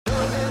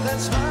that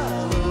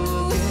smile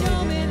again.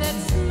 Show me that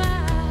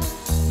smile.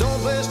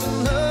 Don't waste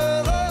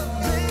another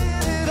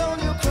minute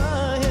on your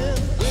crying.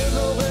 We're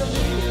nowhere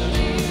near.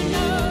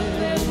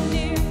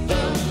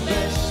 The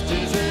best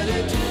is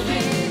ready to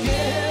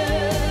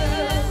begin.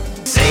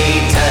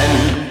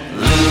 Satan,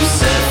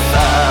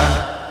 Lucifer,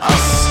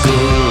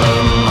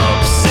 Osculum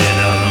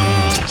Obsidian.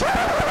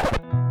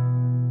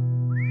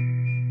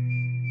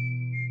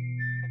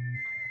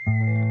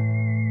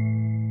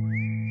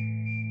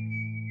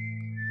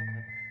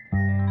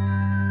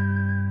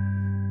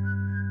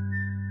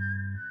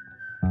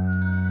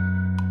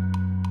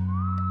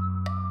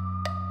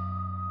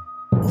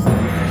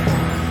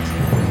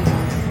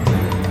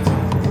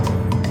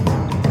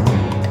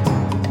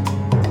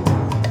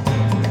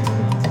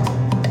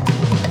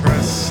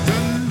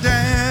 Preston,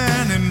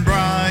 Dan, and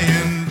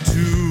Brian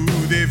too.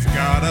 They've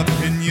got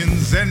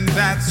opinions, and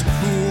that's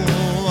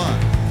cool.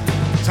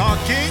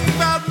 Talking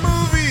about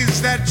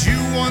movies that you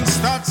once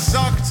thought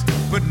sucked,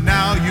 but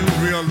now you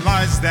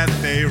realize that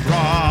they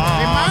rock.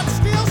 They might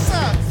still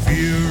suck.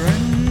 Fear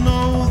and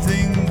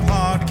Loathing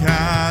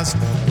Podcast.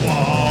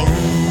 Wahoo!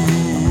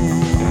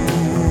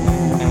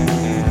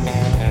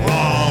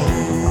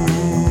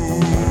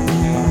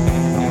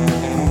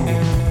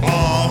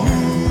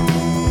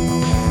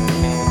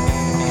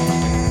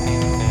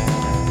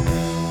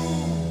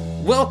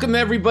 Welcome,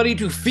 everybody,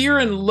 to Fear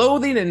and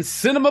Loathing in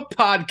Cinema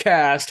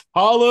Podcast,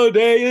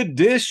 Holiday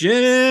Edition.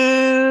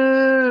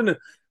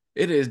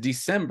 It is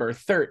December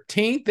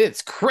 13th.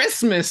 It's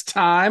Christmas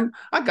time.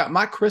 I got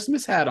my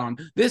Christmas hat on.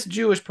 This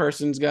Jewish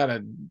person's got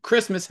a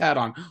Christmas hat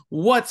on.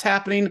 What's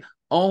happening?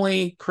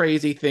 Only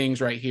crazy things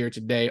right here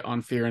today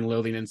on Fear and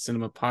Loathing in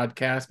Cinema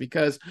Podcast,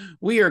 because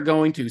we are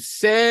going to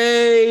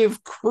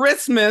save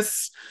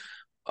Christmas.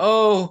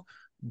 Oh,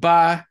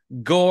 by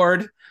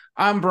Gord.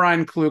 I'm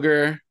Brian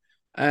Kluger.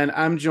 And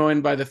I'm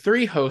joined by the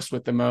three hosts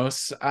with the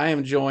most. I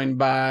am joined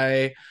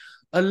by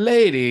a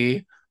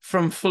lady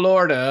from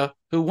Florida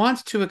who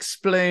wants to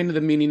explain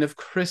the meaning of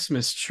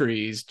Christmas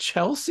trees.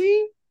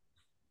 Chelsea,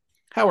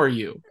 how are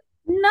you?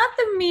 Not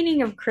the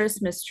meaning of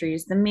Christmas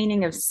trees, the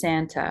meaning of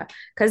Santa.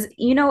 Because,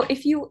 you know,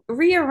 if you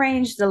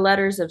rearrange the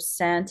letters of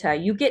Santa,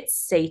 you get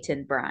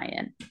Satan,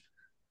 Brian.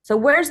 So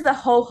where's the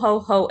ho, ho,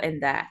 ho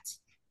in that?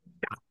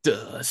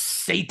 Duh,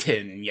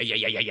 Satan. Yeah.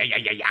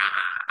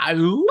 I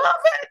love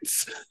it.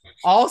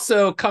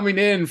 Also coming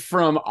in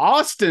from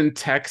Austin,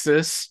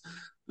 Texas,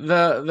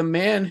 the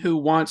man who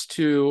wants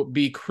to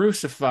be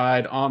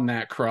crucified on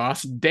that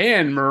cross,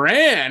 Dan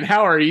Moran.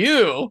 How are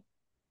you?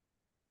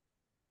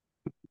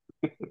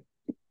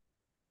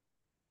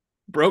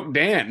 Broke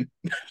Dan.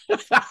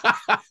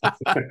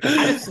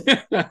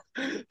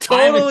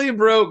 Totally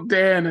broke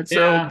Dan. It's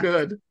so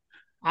good.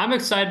 I'm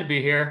excited to be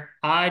here.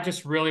 I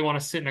just really want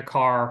to sit in a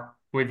car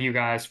with you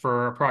guys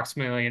for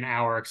approximately an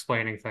hour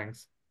explaining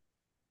things.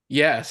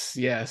 Yes.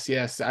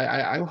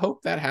 I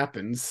hope that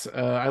happens.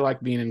 I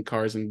like being in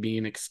cars and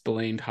being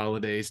explained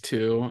holidays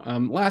too.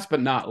 Last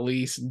but not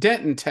least,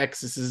 Denton,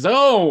 Texas's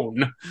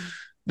own,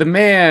 the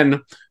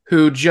man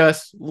who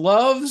just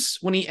loves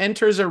when he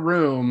enters a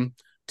room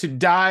to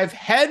dive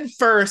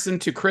headfirst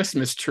into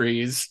Christmas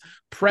trees,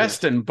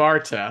 Preston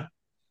Barta.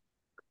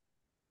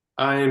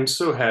 I am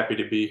so happy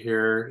to be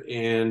here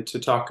and to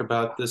talk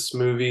about this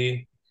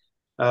movie.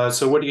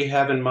 So what do you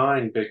have in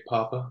mind, Big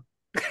Papa?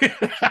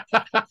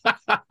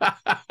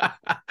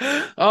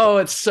 Oh,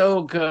 it's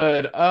so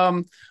good.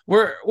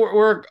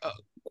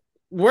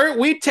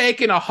 We've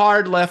taken a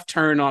hard left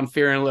turn on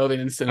Fear and Loathing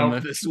in Cinema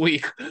this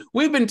week.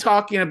 We've been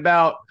talking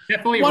about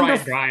definitely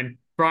right, Brian.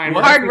 Brian,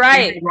 hard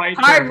right,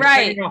 hard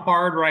right, a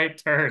hard right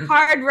turn.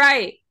 Hard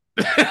right.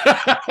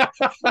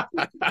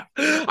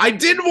 I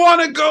didn't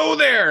want to go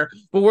there,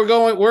 but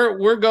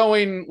we're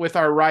going with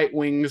our right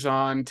wings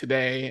on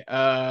today.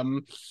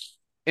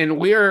 And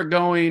we are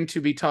going to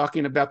be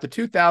talking about the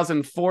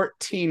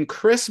 2014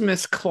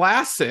 Christmas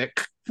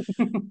classic,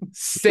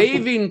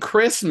 Saving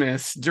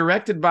Christmas,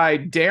 directed by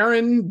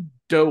Darren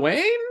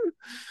Dwayne.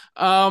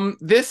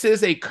 This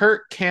is a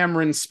Kirk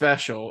Cameron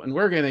special, and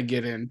we're going to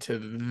get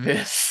into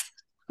this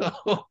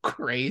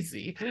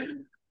crazy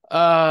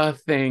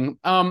thing.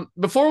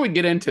 Before we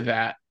get into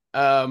that,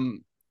 I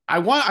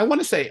want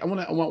to say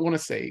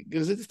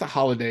because it's the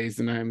holidays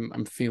and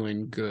I'm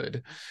feeling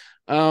good.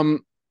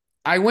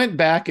 I went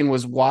back and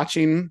was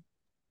watching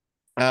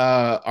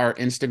our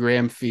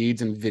Instagram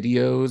feeds and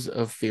videos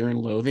of Fear and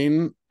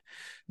Loathing.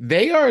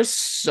 They are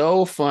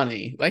so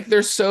funny. Like,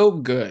 they're so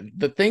good.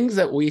 The things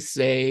that we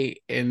say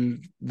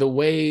and the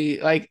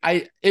way, like,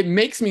 it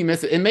makes me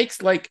miss it. It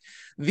makes, like,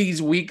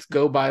 these weeks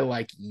go by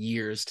like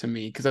years to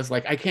me, because I was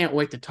like, I can't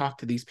wait to talk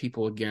to these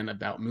people again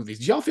about movies.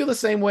 Do y'all feel the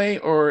same way,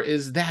 or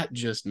is that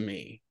just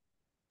me?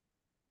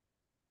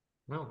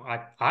 No,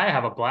 I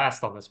have a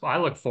blast on this. I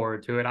look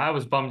forward to it. I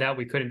was bummed out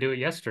we couldn't do it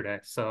yesterday,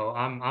 so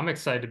I'm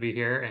excited to be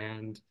here.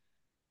 And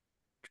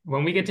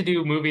when we get to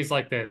do movies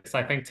like this,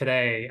 I think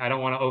today, I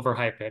don't want to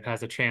overhype it,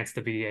 has a chance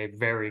to be a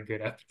very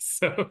good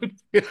episode.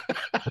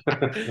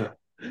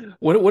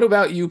 What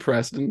about you,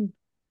 Preston?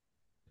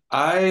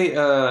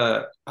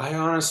 I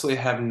honestly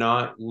have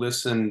not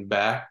listened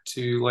back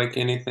to like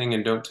anything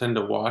and don't tend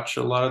to watch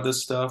a lot of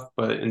this stuff,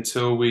 but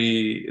until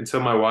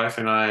my wife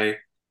and I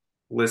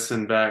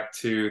listened back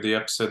to the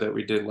episode that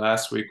we did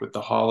last week with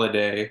the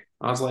holiday,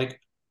 I was like,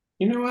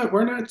 you know what,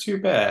 we're not too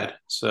bad.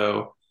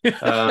 So yeah,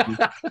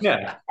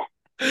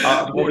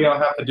 maybe I'll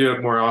have to do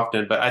it more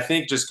often, but I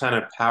think just kind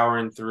of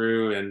powering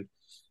through and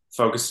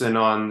focusing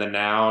on the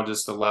now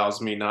just allows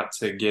me not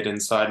to get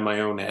inside my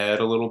own head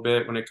a little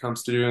bit when it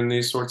comes to doing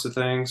these sorts of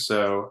things.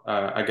 So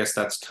I guess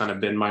that's kind of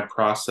been my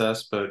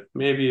process, but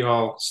maybe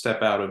I'll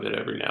step out of it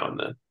every now and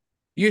then.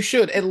 You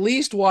should at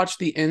least watch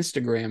the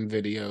Instagram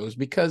videos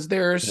because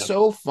they're Yeah.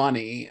 so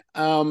funny.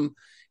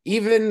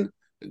 Even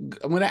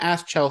I'm going to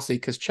ask Chelsea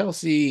because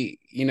Chelsea,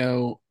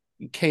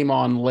 came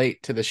on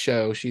late to the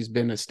show. She's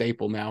been a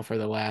staple now for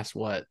the last,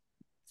 what,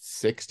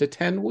 6 to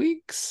 10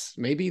 weeks,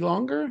 maybe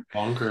longer,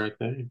 Longer, I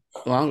think.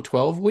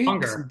 12 weeks.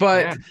 Longer,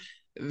 But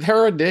yeah.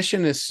 her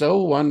audition is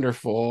so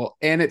wonderful.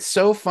 And it's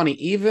so funny.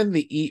 Even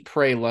the Eat,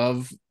 Pray,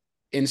 Love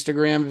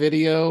Instagram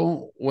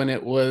video when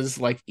it was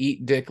like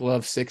Eat Dick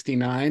Love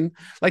 69,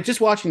 like just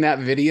watching that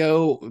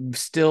video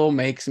still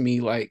makes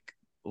me like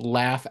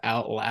laugh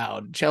out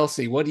loud.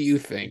 Chelsea, what do you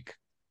think?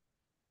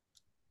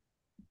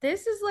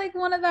 This is like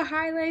one of the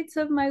highlights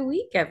of my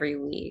week every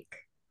week.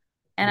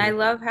 And I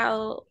love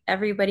how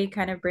everybody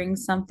kind of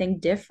brings something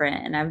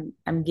different. And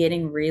I'm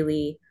getting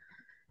really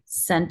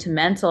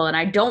sentimental. And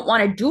I don't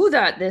want to do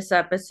that this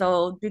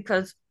episode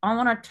because I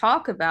want to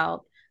talk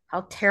about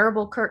how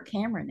terrible Kirk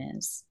Cameron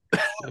is.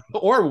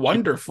 Or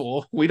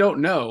wonderful, we don't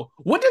know.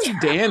 What does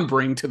Dan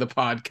bring to the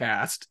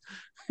podcast?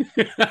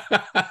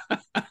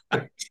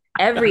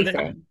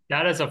 Everything.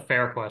 That is a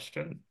fair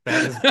question.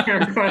 That is a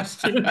fair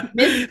question.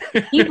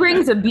 He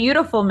brings a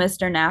beautiful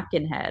Mr.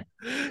 Napkin Head.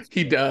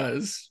 He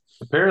does.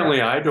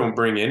 Apparently, I don't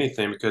bring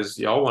anything because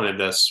y'all wanted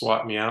to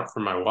swap me out for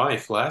my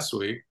wife last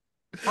week.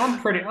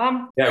 I'm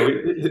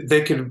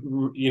They could,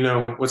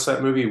 what's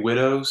that movie,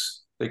 Widows?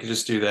 They could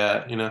just do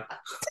that,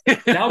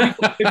 that would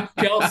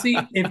be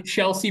if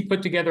Chelsea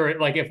put together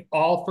like if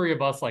all three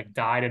of us like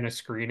died in a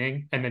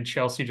screening and then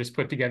Chelsea just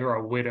put together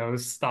a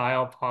Widows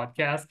style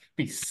podcast,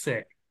 be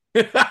sick.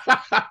 I'm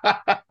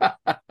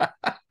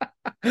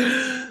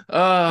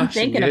Should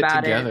thinking get it about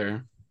it.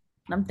 together.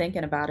 I'm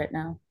thinking about it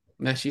now.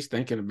 Yeah, she's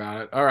thinking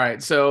about it. All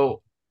right.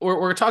 So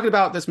we're talking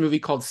about this movie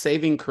called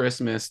Saving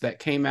Christmas that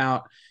came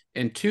out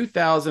in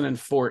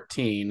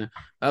 2014.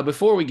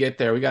 Before we get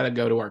there, we got to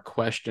go to our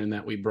question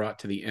that we brought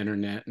to the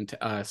internet and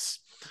to us.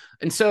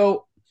 And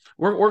so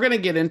we're going to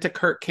get into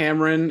Kirk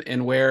Cameron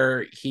and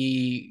where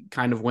he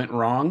kind of went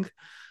wrong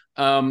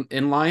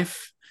in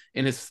life,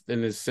 and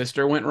his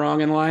sister went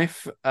wrong in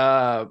life.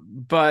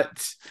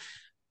 But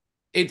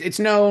it's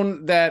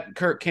known that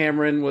Kirk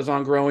Cameron was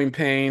on Growing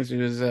Pains. He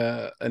was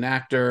an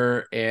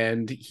actor,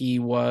 and he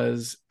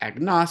was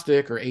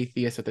agnostic or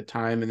atheist at the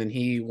time. And then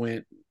he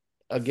went,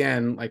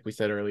 again, like we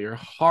said earlier,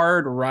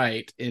 hard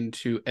right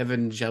into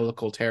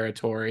evangelical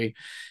territory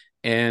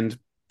and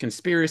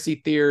conspiracy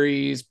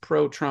theories,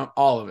 pro-Trump,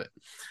 all of it.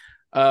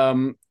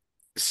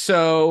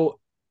 So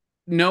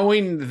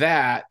knowing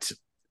that,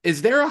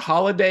 is there a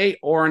holiday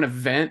or an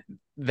event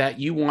that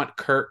you want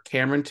Kirk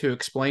Cameron to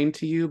explain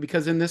to you?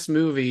 Because in this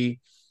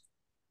movie,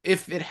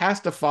 if it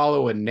has to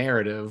follow a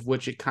narrative,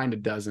 which it kind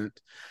of doesn't,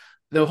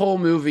 the whole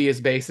movie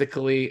is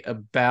basically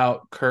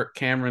about Kirk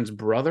Cameron's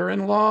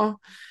brother-in-law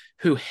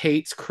who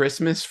hates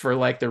Christmas for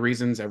like the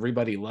reasons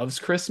everybody loves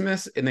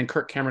Christmas. And then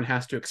Kirk Cameron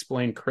has to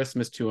explain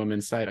Christmas to him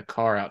inside a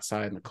car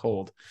outside in the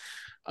cold.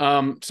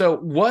 So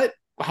what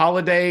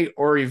holiday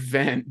or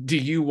event do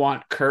you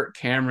want Kirk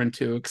Cameron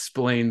to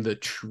explain the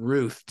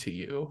truth to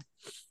you?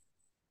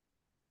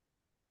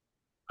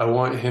 I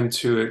want him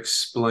to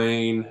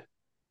explain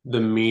the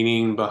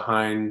meaning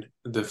behind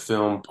the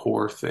film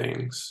Poor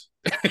Things.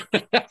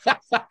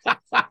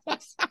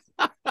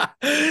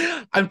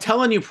 I'm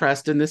telling you,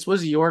 Preston, this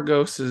was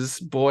Yorgos's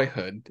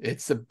Boyhood.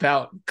 It's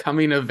about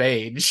coming of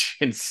age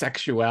and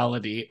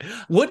sexuality.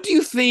 What do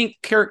you think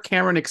Kirk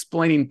Cameron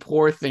explaining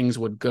Poor Things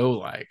would go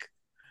like?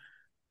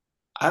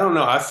 I don't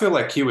know. I feel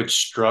like he would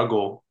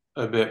struggle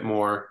a bit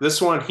more. This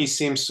one, he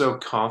seems so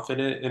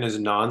confident in his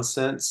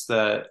nonsense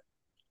that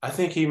I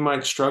think he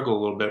might struggle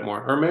a little bit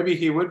more. Or maybe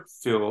he would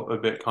feel a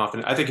bit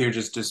confident. I think he would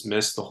just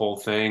dismiss the whole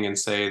thing and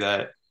say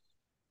that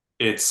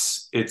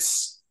it's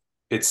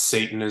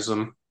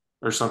Satanism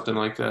or something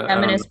like that. I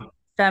don't know.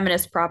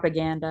 Feminist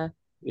propaganda.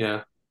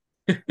 Yeah.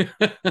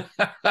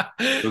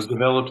 It was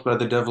developed by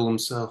the devil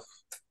himself.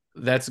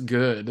 That's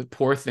good.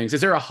 Poor Things.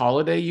 Is there a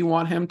holiday you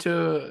want him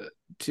to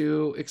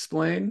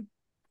explain?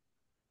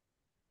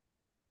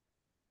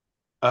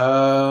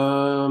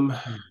 Flag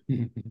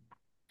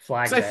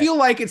 'Cause I Day. feel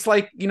like it's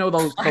like, the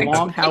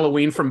long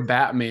Halloween from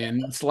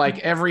Batman. It's like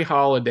every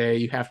holiday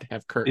you have to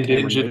have Kirk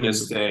Cameron.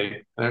 Indigenous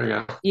Day. There we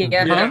go.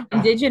 Yeah, Yeah.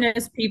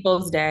 Indigenous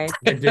Peoples Day.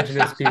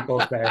 Indigenous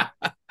Peoples Day.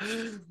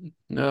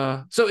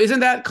 So isn't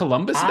that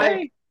Columbus I-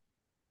 Day?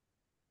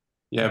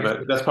 Yeah,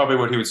 but that's probably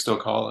what he would still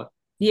call it.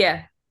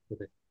 Yeah.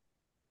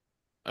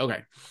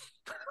 Okay.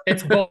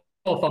 It's both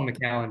on the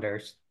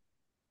calendars.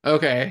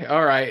 Okay,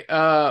 all right.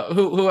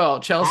 Who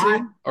else? Chelsea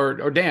I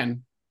or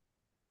Dan?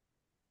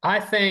 I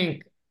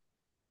think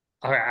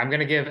all right, I'm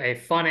gonna give a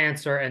fun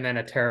answer and then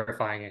a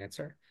terrifying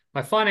answer.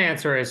 My fun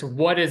answer is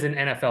what is an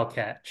NFL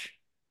catch?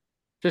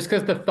 Just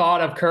because the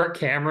thought of Kirk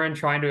Cameron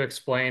trying to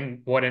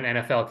explain what an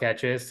NFL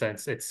catch is,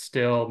 since it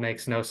still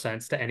makes no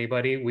sense to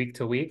anybody week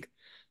to week.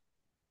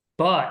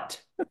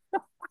 But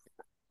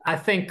I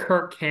think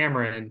Kirk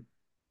Cameron,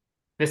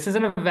 this is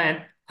an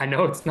event. I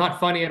know it's not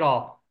funny at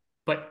all,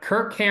 but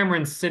Kirk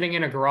Cameron sitting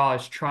in a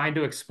garage trying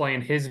to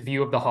explain his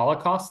view of the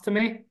Holocaust to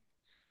me.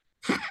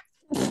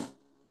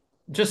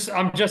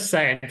 I'm just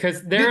saying,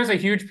 because there is a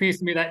huge piece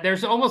of me that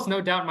there's almost no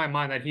doubt in my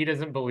mind that he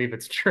doesn't believe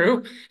it's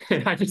true.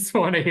 And I just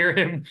want to hear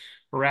him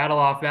rattle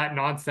off that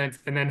nonsense.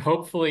 And then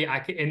hopefully I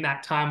can, in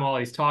that time while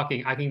he's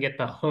talking, I can get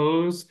the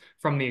hose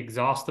from the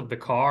exhaust of the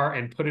car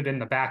and put it in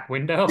the back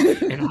window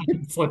and I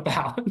can slip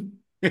out.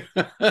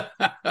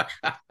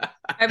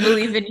 I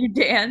believe in you,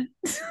 Dan.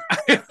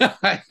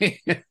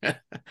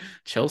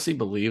 Chelsea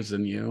believes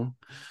in you.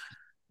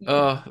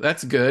 Oh,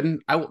 that's good.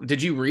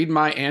 Did you read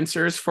my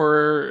answers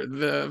for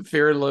the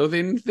Fear and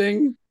Loathing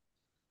thing?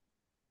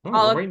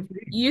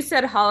 You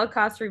said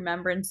Holocaust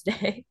Remembrance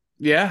Day.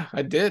 Yeah,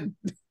 I did.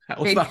 That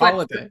was the Bigfoot.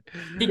 holiday.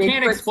 He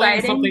can't Bigfoot explain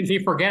sighting? something he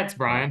forgets,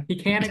 Brian. He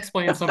can't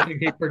explain something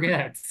he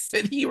forgets.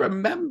 That he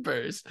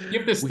remembers. You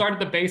have to start at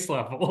the base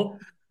level.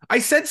 I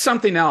said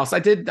something else. I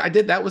did.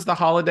 That was the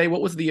holiday.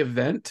 What was the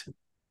event?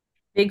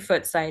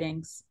 Bigfoot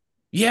sightings.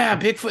 Yeah,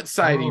 Bigfoot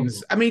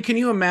sightings. Oh. I mean, can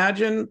you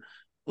imagine?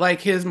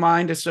 Like his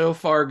mind is so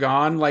far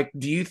gone. Like,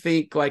 do you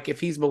think like if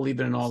he's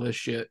believing in all this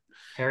shit,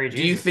 Harry do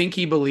you Jesus. think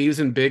he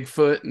believes in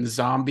Bigfoot and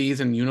zombies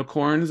and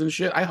unicorns and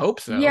shit? I hope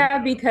so. Yeah,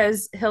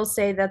 because he'll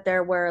say that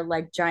there were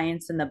like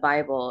giants in the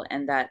Bible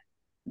and that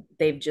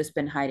they've just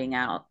been hiding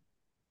out.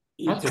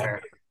 That's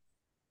fair.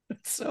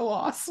 It's so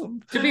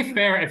awesome. To be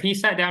fair, if he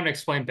sat down to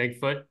explain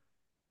Bigfoot,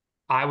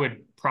 I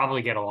would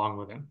probably get along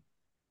with him.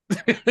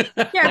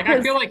 Yeah, Like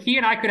I feel like he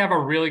and I could have a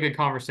really good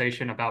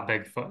conversation about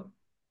Bigfoot.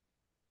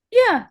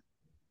 yeah.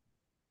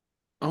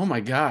 Oh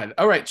my God.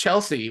 All right,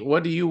 Chelsea,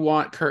 what do you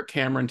want Kirk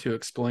Cameron to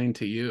explain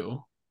to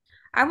you?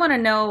 I want to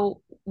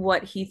know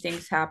what he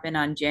thinks happened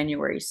on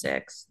January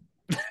 6th.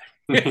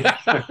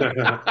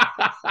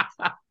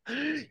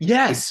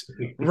 Yes,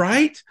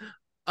 right?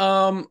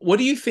 What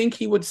do you think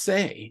he would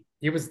say?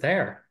 He was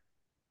there.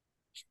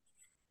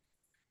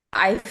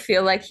 I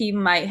feel like he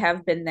might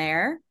have been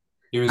there.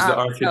 He was the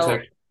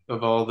architect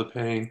of all the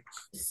pain.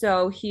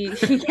 So he was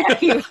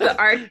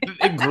the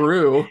It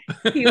grew.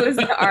 he was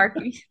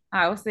the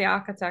I was the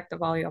architect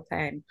of all your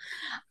pain.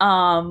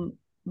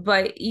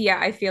 But yeah,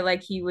 I feel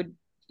like he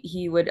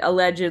would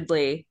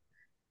allegedly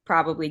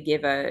probably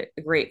give a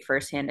great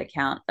firsthand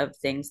account of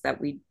things that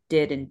we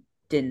did and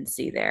didn't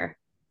see there.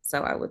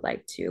 So I would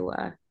like to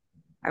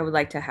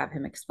have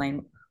him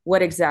explain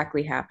what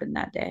exactly happened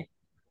that day.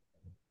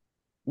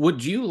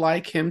 Would you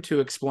like him to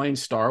explain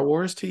Star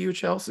Wars to you,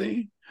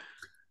 Chelsea?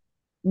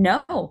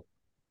 No,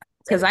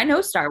 because I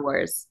know Star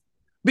Wars.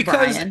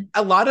 Because Brian.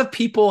 a lot of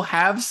people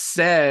have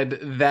said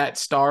that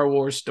Star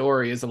Wars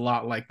story is a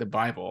lot like the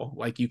Bible.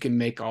 Like you can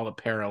make all the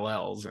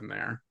parallels in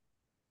there.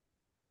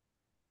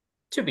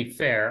 To be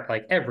fair,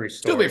 like every To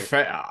story, be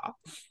fair.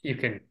 you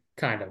can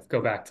kind of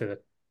go back to the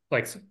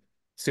like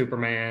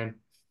Superman,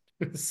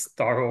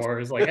 Star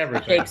Wars, like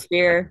everything.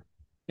 Shakespeare.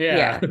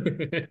 Yeah.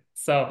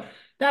 So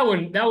that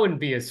wouldn't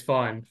be as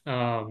fun.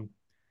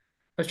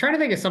 I was trying to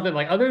think of something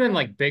like other than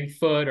like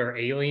Bigfoot or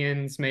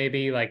aliens,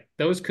 maybe like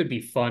those could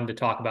be fun to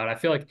talk about. I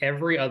feel like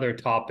every other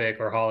topic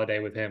or holiday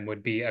with him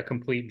would be a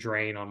complete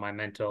drain on my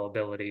mental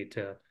ability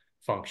to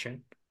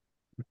function.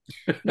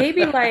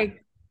 Maybe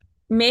like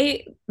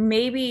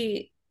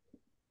maybe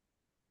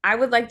I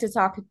would like to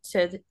talk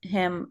to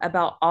him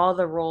about all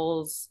the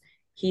roles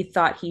he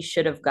thought he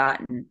should have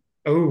gotten.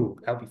 Oh,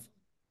 that'd be fun.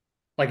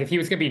 Like if he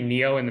was gonna be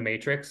Neo in the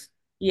Matrix.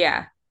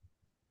 Yeah.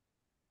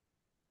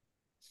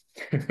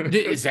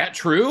 Is that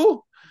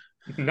true?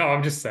 No,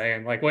 I'm just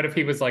saying. Like, what if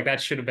he was like,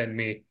 that should have been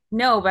me?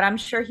 No, but I'm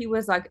sure he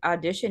was like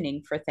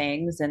auditioning for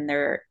things and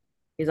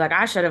he's like,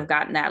 I should have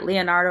gotten that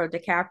Leonardo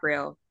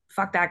DiCaprio.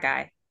 Fuck that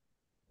guy.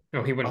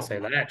 No, he wouldn't Oh say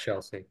my. that,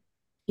 Chelsea.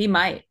 He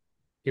might.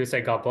 He would say,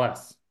 God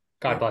bless.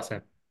 God bless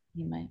him.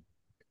 He might.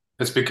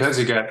 It's because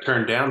he got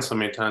turned down so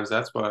many times.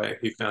 That's why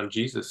he found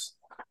Jesus.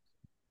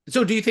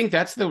 So do you think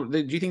that's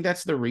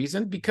the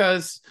reason?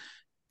 Because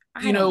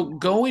I you know, don't know.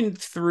 going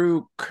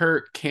through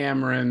Kirk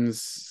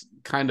Cameron's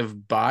kind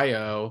of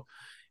bio,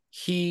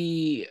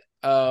 he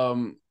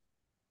him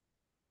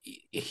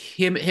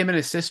and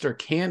his sister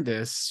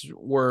Candace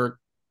were,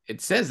 it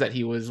says that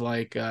he was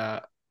like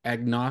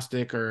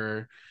agnostic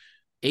or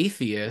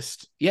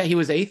atheist. Yeah, he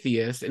was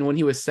atheist, and when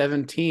he was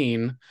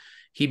 17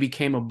 he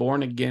became a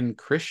born again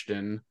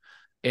Christian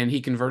and he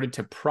converted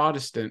to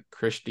Protestant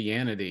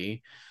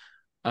Christianity.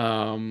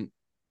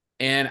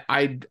 And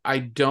I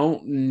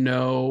don't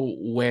know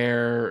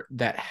where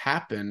that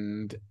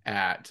happened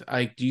at.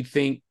 Like, do you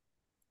think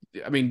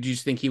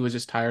he was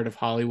just tired of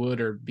Hollywood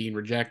or being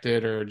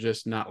rejected or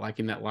just not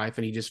liking that life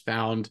and he just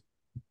found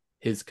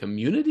his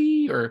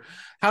community? Or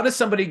how does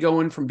somebody go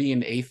in from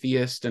being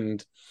atheist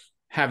and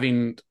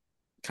having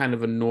kind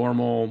of a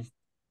normal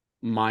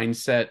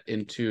mindset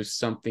into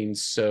something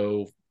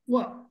so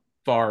Well,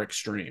 far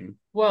extreme?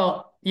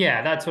 well,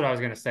 yeah, that's what I was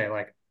gonna say.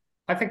 Like,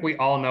 I think we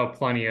all know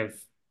plenty of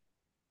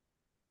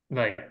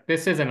like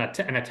this isn't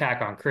an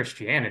attack on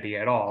Christianity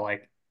at all.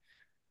 Like,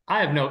 I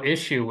have no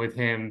issue with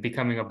him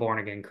becoming a born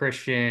again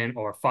Christian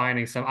or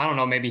finding some, I don't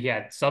know, maybe he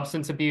had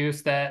substance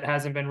abuse that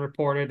hasn't been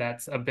reported.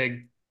 That's a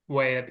big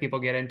way that people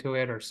get into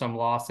it, or some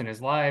loss in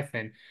his life,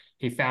 and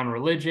he found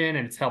religion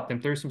and it's helped him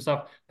through some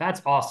stuff.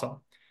 That's awesome.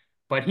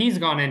 But he's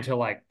gone into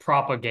like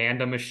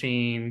propaganda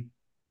machine,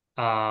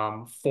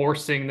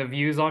 forcing the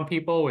views on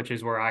people, which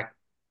is where I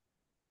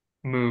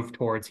move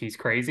towards he's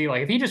crazy.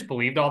 Like if he just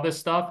believed all this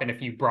stuff and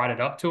if you brought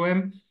it up to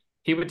him,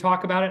 he would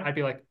talk about it. I'd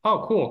be like,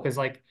 oh, cool. Because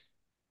like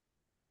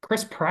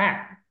Chris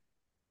Pratt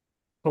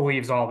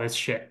believes all this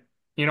shit.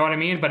 You know what I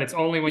mean? But it's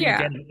only when you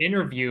Yeah. get him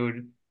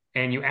interviewed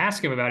and you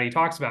ask him about it, he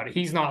talks about it.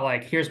 He's not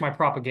like, here's my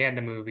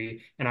propaganda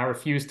movie, and I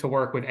refuse to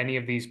work with any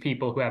of these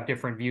people who have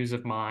different views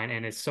of mine,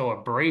 and is so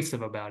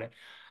abrasive about it.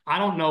 I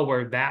don't know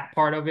where that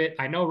part of it.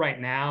 I know right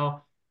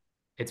now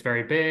it's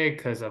very big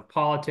because of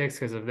politics,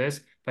 because of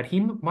this, but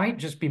he might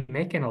just be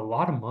making a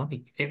lot of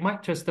money. It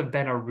might just have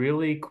been a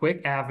really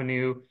quick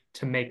avenue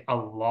to make a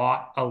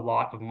lot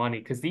of money,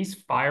 because these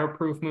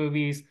Fireproof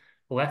movies,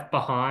 Left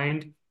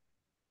Behind,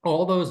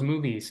 all those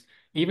movies,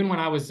 even when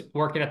I was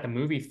working at the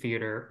movie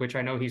theater, which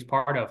I know he's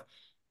part of,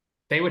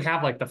 they would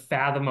have like the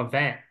Fathom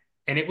event,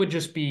 and it would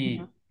just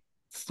be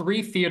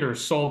 3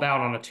 theaters sold out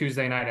on a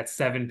Tuesday night at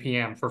 7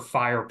 p.m. for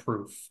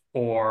Fireproof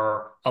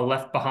or a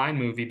Left Behind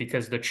movie,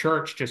 because the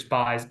church just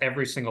buys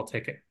every single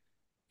ticket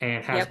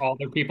and has Yep. all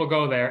their people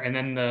go there. And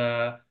then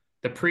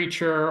the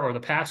preacher or the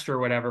pastor or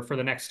whatever for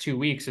the next 2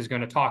 weeks is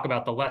going to talk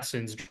about the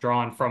lessons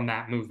drawn from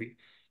that movie.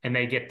 And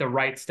they get the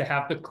rights to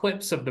have the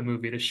clips of the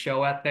movie to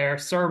show at their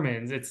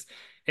sermons.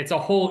 It's a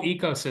whole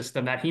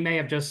ecosystem that he may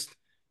have just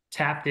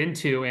tapped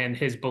into, and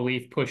his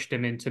belief pushed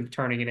him into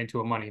turning it into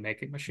a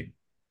money-making machine.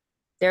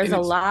 There's And a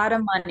it's- lot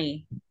of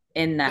money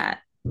in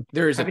that.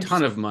 There is a I mean,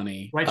 ton of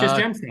money. Righteous A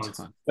Gemstones.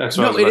 ton. That's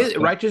what I No, was it about is to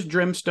say. Righteous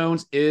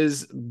Gemstones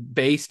is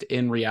based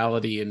in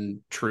reality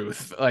and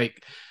truth.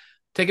 Like,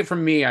 take it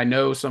from me, I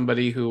know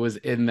somebody who was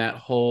in that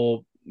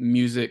whole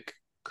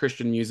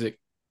Christian music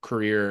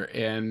career,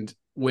 and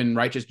when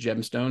Righteous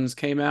Gemstones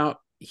came out,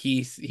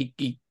 he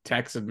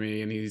texted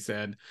me and he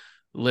said,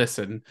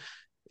 "Listen,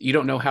 you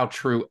don't know how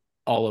true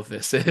all of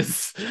this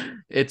is.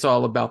 It's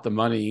all about the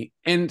money."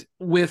 And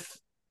with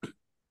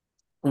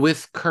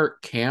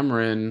Kirk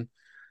Cameron,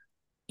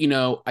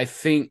 I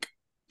think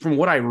from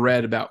what I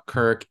read about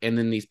Kirk, and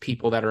then these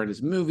people that are in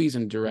his movies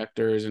and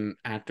directors and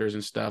actors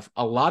and stuff,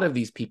 a lot of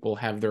these people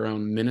have their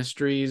own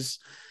ministries,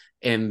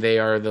 and they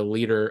are the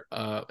leader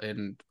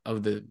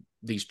of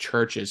these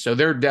churches. So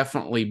they're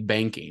definitely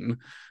banking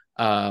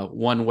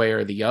one way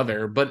or the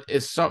other. But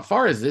as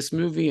far as this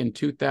movie in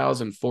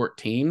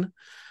 2014,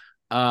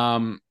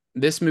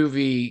 this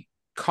movie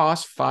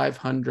cost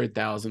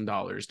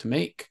 $500,000 to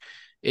make.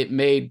 It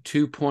made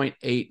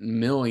 2.8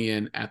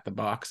 million at the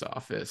box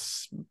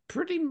office.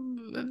 Pretty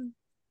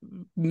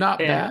not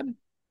bad.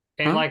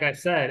 And Huh? like I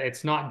said,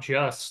 it's not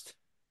just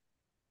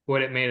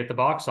what it made at the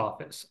box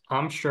office.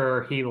 I'm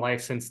sure he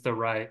licensed the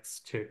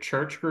rights to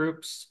church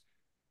groups,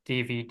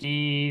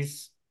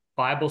 DVDs,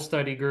 Bible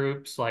study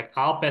groups. Like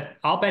I'll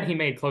bet he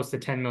made close to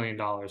 $10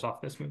 million off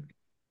this movie.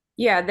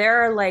 Yeah,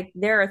 there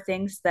are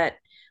things that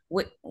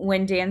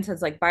when Dan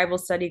says like Bible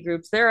study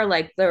groups, there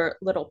are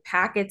little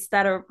packets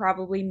that are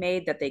probably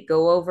made that they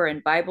go over in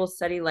Bible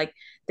study. Like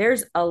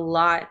there's a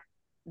lot,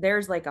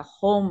 there's like a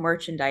whole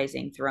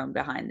merchandising thrown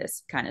behind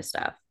this kind of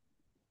stuff.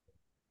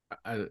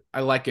 I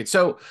like it.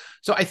 So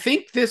I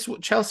think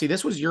Chelsea,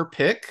 this was your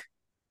pick.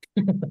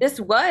 This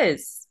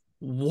was.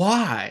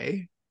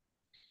 Why?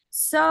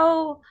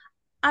 So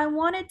I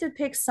wanted to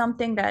pick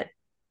something that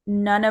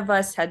none of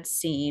us had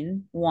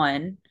seen,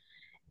 one,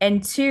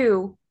 and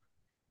two,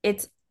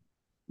 it's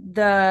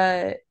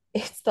the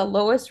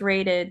lowest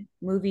rated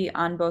movie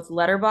on both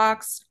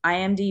Letterboxd,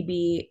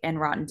 IMDb, and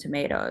Rotten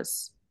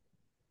Tomatoes.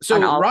 So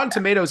On all of Rotten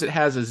Tomatoes, it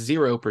has a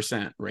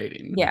 0%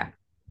 rating. Yeah.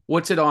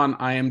 What's it on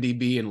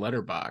IMDb and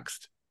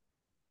Letterboxd?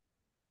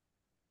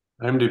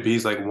 IMDb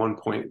is like 1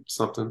 point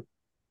something.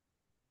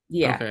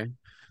 Yeah. Okay.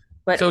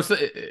 But So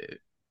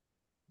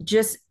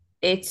just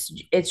it's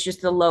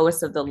just the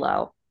lowest of the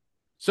low.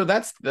 So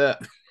that's the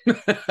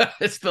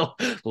it's the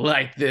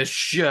like this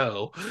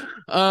show.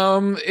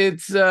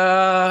 It's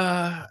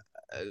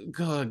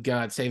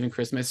God, Saving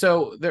Christmas.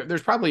 So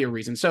there's probably a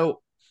reason.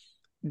 So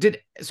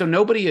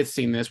nobody has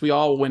seen this. We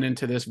all went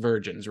into this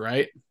virgins,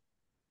 right?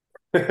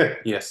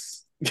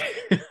 Yes.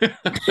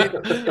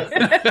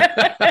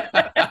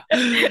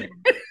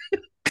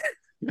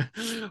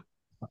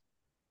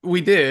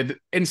 We did.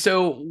 And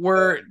so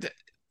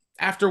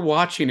after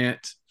watching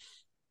it,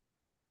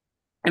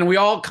 and we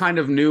all kind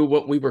of knew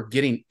what we were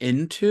getting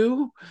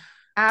into.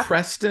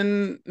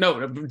 Preston,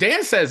 no,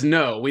 Dan says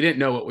no. We didn't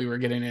know what we were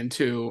getting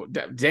into.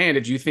 Dan,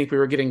 did you think we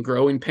were getting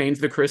Growing Pains,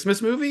 the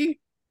Christmas movie?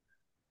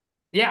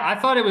 Yeah, I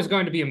thought it was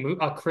going to be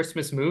a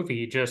Christmas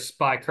movie just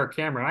by Kirk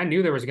Cameron. I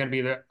knew there was going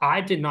to be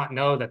I did not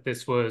know that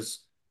this was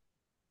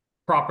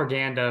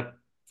propaganda,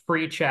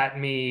 free chat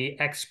me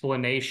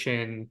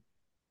explanation.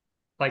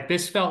 Like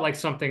this felt like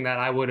something that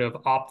I would have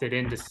opted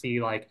in to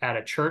see like at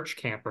a church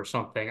camp or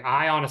something.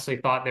 I honestly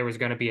thought there was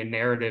going to be a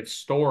narrative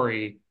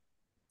story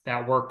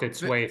that worked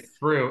its way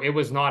through. It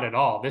was not at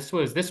all. This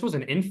was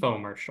an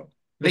infomercial.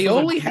 This They was a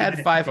only had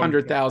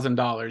infomercial.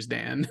 $500,000,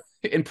 Dan,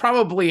 and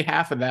probably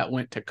half of that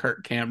went to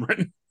Kirk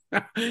Cameron.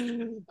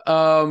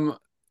 um,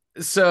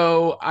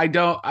 so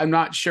I'm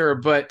not sure,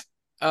 but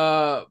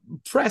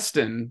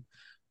Preston,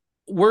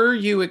 were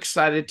you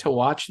excited to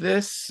watch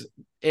this?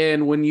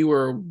 And when you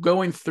were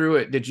going through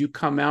it, did you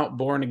come out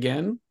born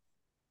again?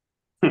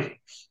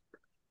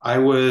 I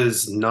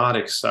was not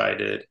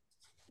excited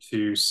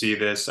to see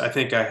this. I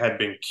think I had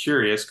been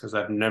curious because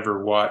I've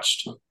never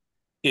watched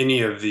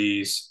any of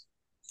these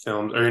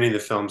films or any of the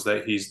films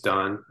that he's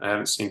done. I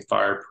haven't seen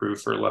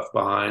Fireproof or Left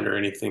Behind or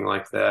anything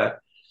like that.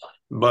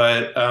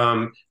 But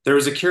there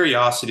was a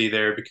curiosity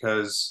there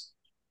because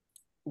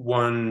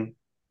one,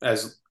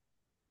 as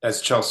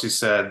Chelsea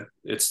said,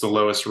 it's the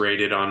lowest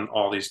rated on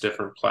all these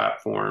different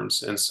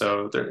platforms, and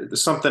so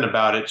there's something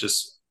about it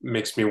just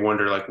makes me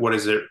wonder, like, what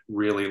is it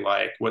really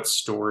like? What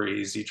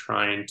story is he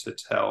trying to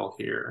tell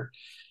here?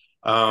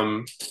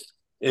 Um,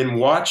 in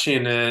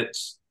watching it,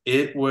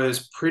 it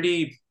was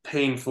pretty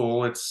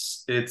painful.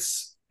 It's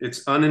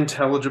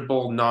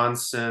unintelligible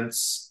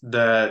nonsense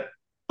that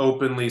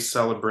openly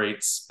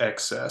celebrates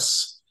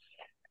excess.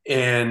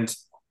 And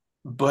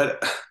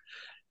but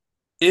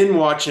in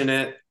watching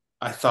it,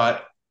 I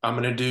thought I'm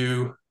gonna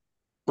do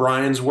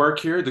Brian's work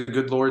here, the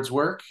good Lord's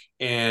work,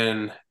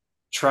 and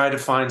try to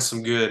find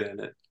some good in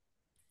it.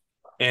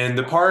 And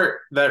the part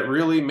that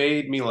really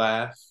made me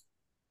laugh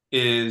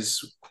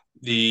is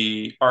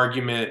the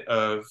argument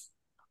of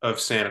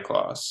Santa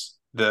Claus,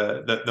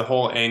 the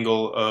whole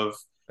angle of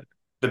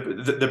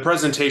the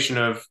presentation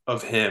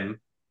of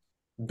him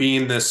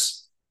being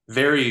this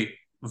very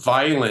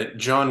violent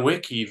John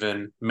Wick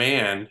even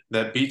man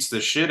that beats the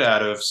shit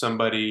out of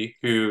somebody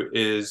who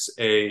is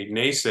a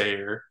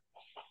naysayer,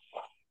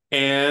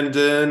 and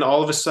then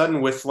all of a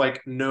sudden with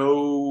like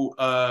no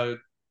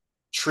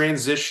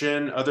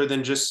transition other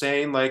than just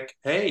saying like,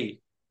 hey,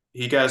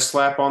 he got a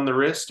slap on the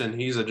wrist and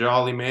he's a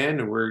jolly man,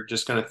 and we're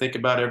just going to think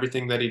about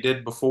everything that he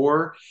did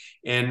before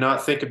and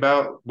not think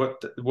about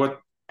what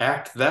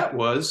act that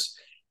was,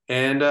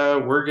 and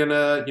we're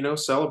gonna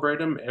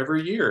celebrate him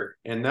every year,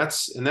 and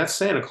that's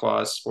Santa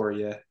Claus for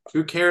you.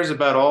 Who cares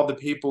about all the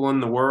people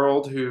in the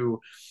world who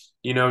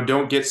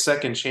don't get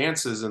second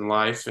chances in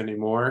life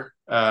anymore?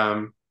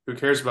 Who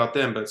cares about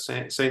them? But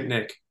Saint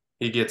Nick,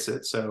 he gets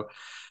it. So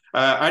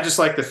I just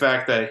like the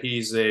fact that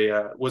he's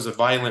was a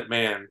violent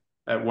man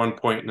at one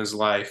point in his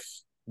life,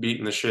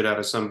 beating the shit out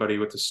of somebody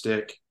with a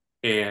stick,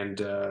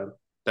 and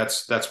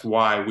that's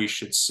why we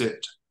should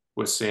sit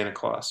with Santa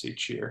Claus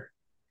each year.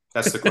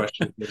 That's the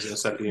question gives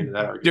us at the end of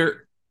that argument.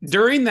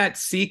 During that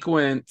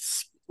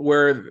sequence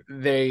where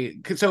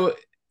so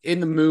in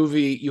the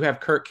movie you have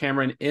Kirk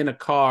Cameron in a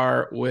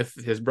car with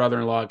his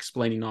brother-in-law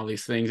explaining all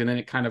these things, and then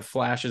it kind of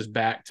flashes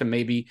back to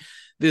maybe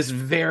this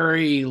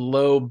very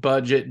low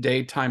budget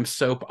daytime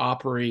soap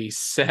opera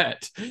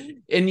set,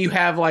 and you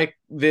have like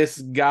this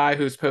guy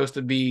who's supposed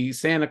to be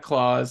Santa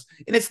Claus,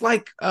 and it's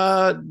like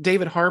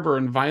David Harbour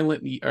in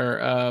Violent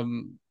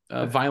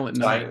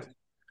Night.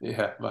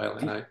 Yeah,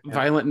 Violent Night. Yeah.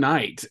 Violent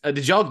Night.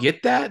 Did y'all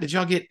get that? Did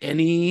y'all get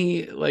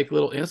any like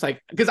little? It's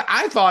like, because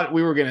I thought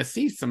we were gonna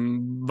see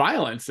some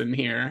violence in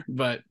here,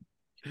 but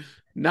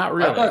not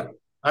really.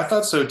 I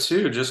thought so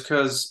too. Just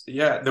because,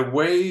 yeah, the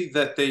way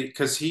that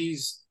because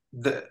he's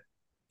the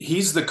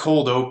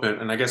cold open,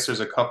 and I guess there's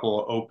a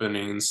couple of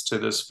openings to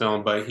this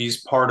film, but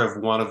he's part of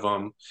one of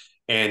them,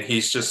 and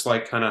he's just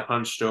like kind of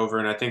hunched over.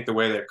 And I think the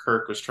way that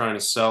Kirk was trying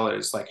to sell it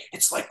is like,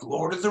 it's like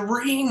Lord of the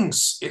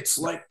Rings. It's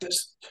like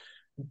this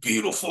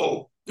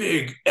beautiful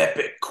big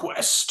epic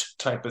quest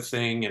type of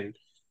thing,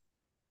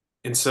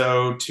 and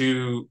so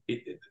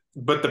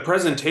but the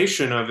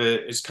presentation of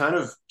it is kind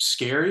of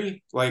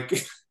scary, like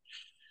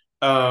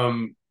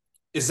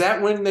is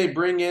that when they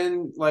bring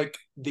in like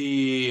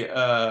the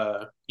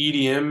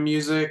EDM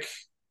music,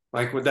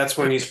 like that's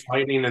when he's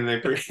fighting and they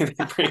bring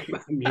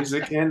the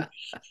music in?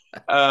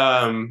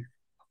 I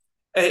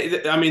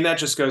mean, that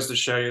just goes to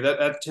show you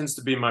that tends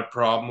to be my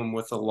problem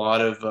with a lot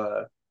of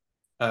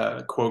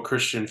quote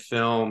Christian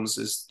films,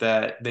 is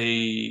that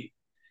they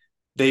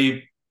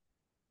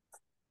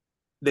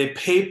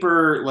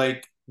paper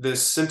like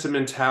this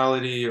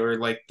sentimentality or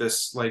like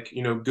this like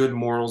good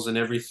morals and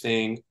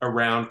everything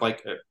around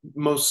like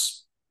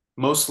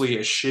mostly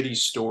a shitty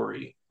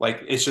story.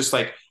 Like it's just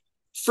like,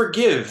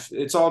 forgive,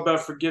 it's all about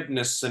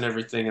forgiveness and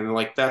everything, and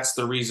like that's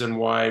the reason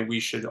why we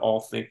should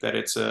all think that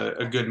it's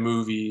a good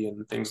movie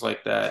and things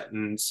like that.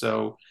 And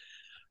so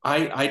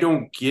I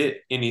don't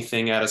get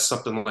anything out of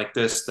something like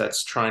this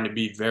that's trying to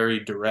be very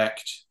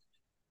direct,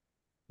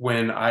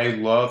 when I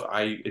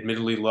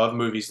admittedly love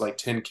movies like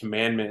Ten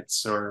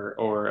Commandments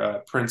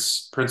or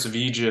Prince of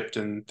Egypt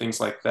and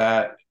things like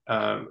that.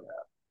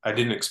 I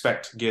didn't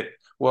expect to get,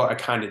 well, I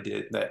kind of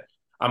did, that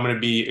I'm going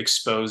to be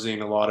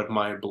exposing a lot of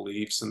my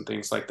beliefs and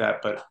things like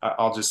that. But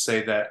I'll just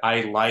say that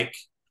I like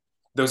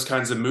those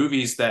kinds of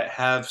movies that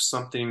have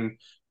something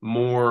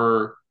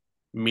more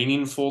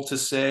meaningful to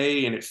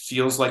say, and it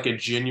feels like a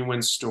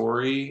genuine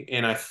story.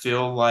 And I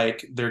feel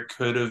like there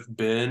could have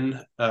been,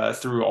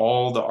 through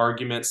all the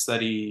arguments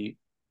that he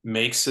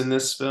makes in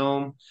this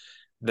film,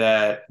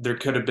 that there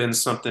could have been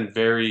something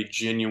very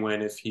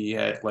genuine if he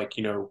had, like,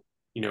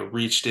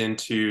 reached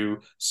into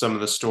some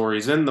of the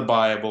stories in the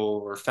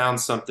Bible or found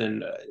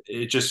something.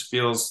 It just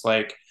feels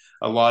like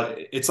a lot.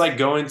 It's like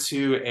going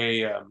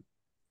to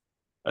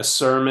a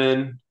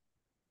sermon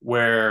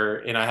where,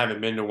 and I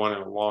haven't been to one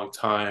in a long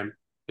time,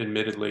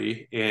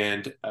 admittedly.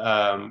 And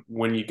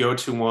when you go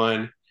to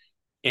one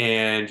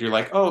and you're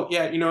like, oh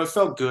yeah, it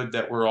felt good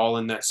that we're all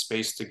in that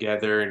space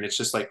together, and it's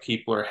just like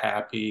people are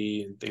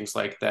happy and things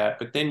like that.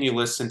 But then you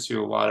listen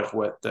to a lot of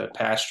what the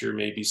pastor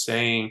may be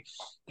saying,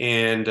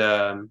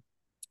 and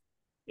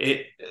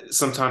it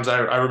sometimes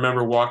I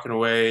remember walking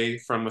away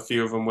from a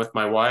few of them with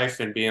my wife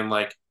and being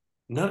like,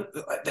 no,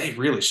 they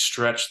really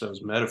stretched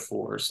those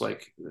metaphors.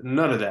 Like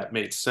none of that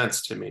made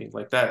sense to me.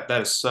 Like that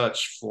is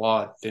such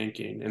flawed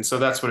thinking. And so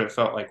that's what it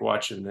felt like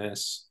watching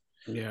this.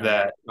 Yeah.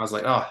 That I was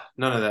like, oh,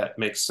 none of that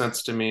makes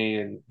sense to me.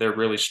 And they're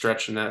really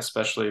stretching that,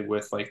 especially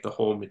with like the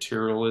whole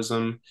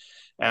materialism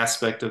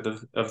aspect of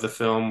the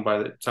film. By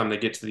the time they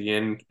get to the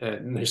end,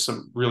 and there's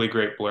some really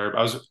great blurb.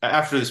 I was,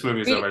 after this movie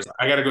was over, I was like,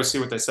 I got to go see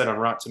what they said on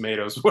Rotten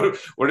Tomatoes.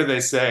 What did they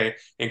say?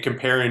 And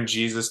comparing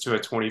Jesus to a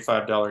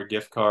 $25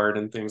 gift card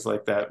and things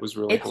like that was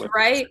really It's hilarious.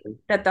 right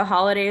that the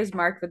holiday is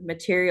marked with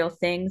material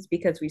things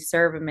because we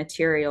serve a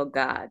material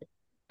God.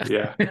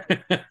 Yeah.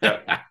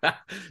 Yeah.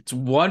 It's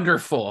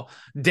wonderful.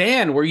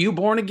 Dan, were you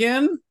born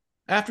again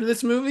after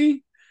this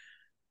movie?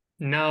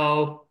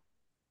 No,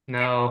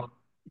 no,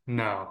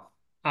 no.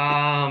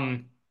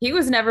 Um, He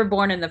was never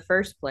born in the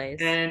first place.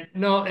 and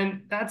no,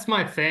 and that's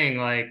my thing.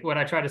 Like what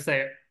I tried to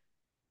say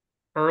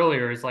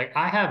earlier is like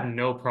I have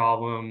no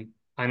problem.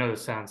 I know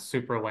this sounds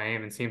super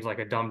lame and seems like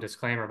a dumb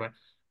disclaimer, but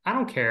I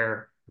don't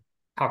care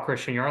how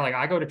Christian you are. Like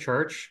I go to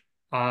church,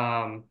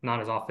 not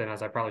as often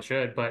as I probably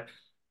should, but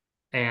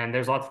and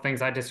there's lots of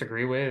things I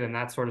disagree with and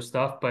that sort of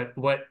stuff. But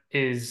what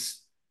is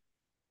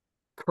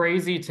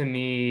crazy to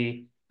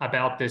me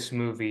about this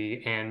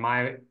movie and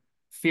my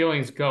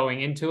feelings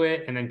going into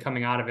it and then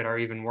coming out of it are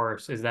even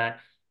worse is that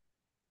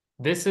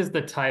this is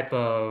the type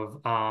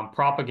of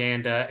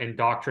propaganda,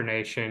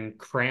 indoctrination,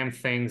 cram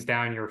things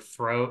down your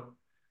throat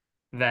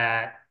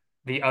that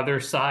the other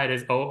side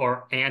is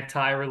or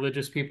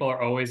anti-religious people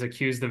are always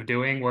accused of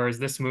doing. Whereas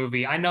this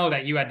movie, I know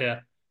that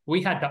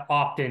we had to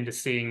opt into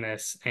seeing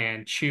this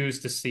and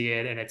choose to see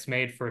it, and it's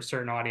made for a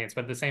certain audience.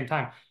 But at the same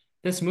time,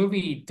 this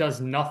movie does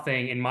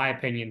nothing, in my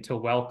opinion, to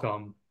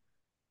welcome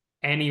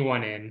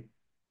anyone in,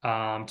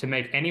 to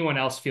make anyone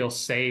else feel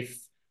safe,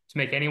 to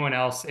make anyone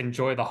else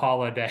enjoy the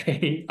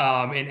holiday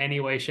in any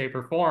way, shape,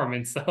 or form.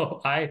 And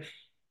so I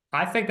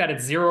think that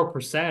it's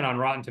 0% on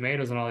Rotten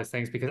Tomatoes and all these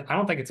things because I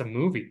don't think it's a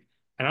movie.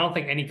 And I don't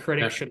think any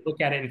critic should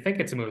look at it and think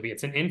it's a movie.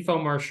 It's an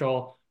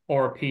infomercial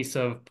or a piece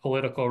of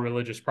political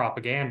religious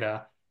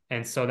propaganda.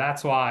 And so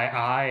that's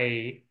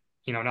why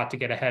not to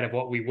get ahead of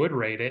what we would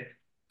rate it,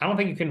 I don't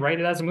think you can rate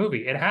it as a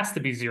movie. It has to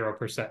be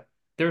 0%.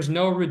 There's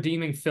no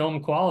redeeming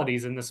film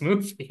qualities in this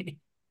movie.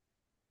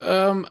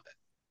 Well,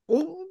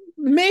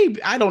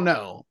 maybe, I don't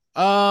know.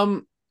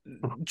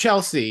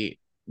 Chelsea,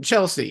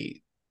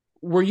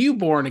 were you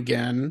born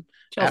again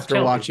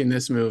after watching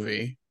this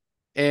movie?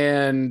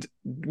 And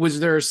was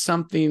there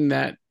something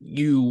that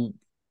you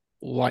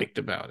liked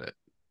about it?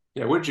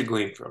 Yeah, what did you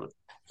glean from it?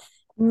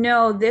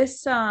 No,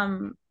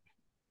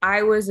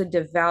 I was a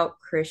devout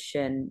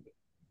Christian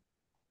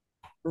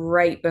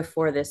right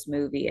before this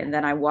movie, and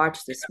then I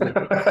watched this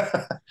movie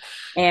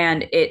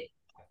and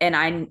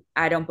I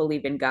don't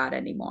believe in God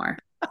anymore.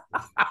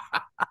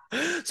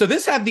 So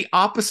this had the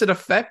opposite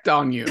effect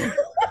on you.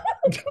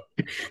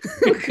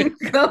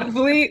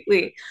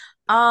 Completely.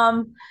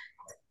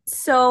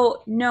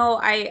 So no,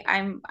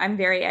 I'm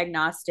very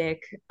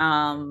agnostic.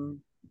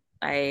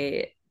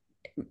 I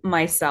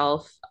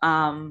myself.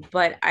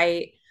 But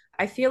I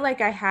feel like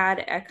I had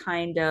a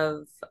kind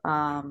of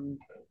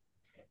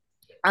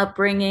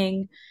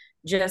upbringing,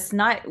 just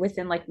not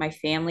within like my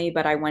family,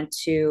 but I went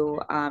to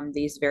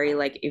these very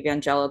like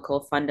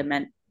evangelical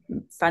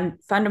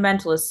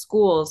fundamentalist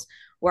schools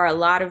where a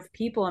lot of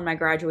people in my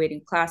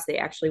graduating class, they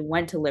actually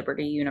went to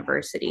Liberty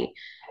University.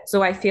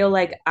 So I feel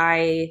like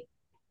I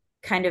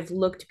kind of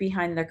looked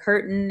behind the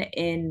curtain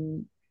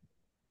in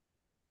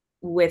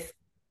with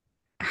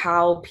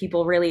how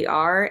people really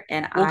are.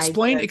 And Well,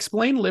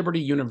 explain Liberty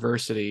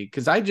University,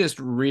 because I just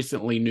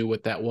recently knew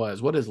what that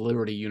was. What is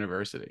Liberty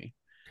University?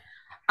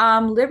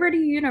 Liberty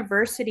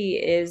University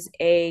is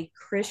a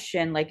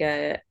Christian, like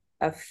a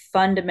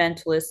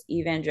fundamentalist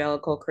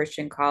evangelical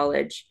Christian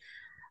college.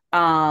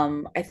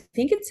 I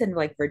think it's in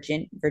like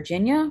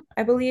Virginia,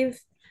 I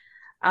believe.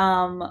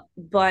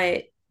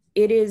 But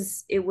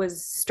it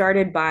was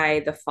started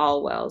by the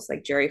Falwells,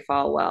 like Jerry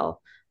Falwell,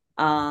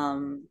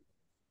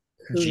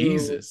 who,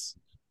 Jesus.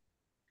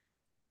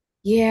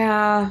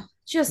 yeah,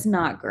 just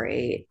not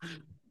great.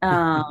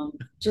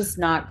 Just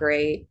not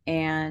great.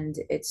 And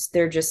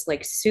they're just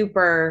like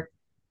super,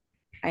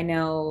 I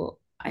know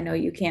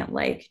you can't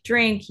like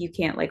drink, you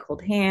can't like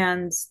hold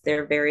hands.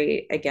 They're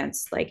very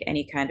against like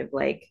any kind of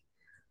like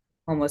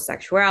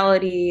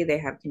homosexuality. They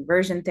have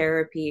conversion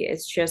therapy.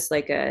 It's just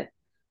like it's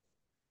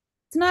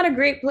not a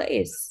great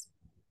place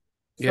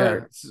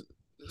Yeah. for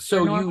So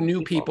you normal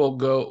knew people.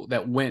 people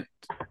that went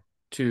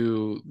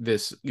to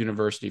this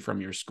university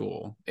from your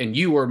school, and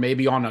you were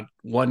maybe on a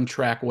one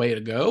track way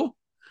to go?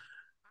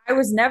 I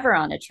was never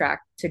on a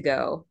track to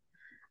go.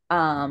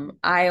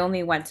 I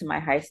only went to my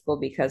high school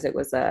because it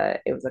was a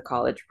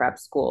college prep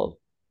school.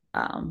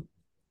 Um,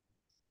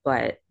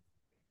 but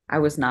I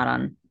was not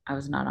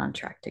on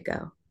track to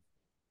go.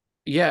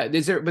 Yeah.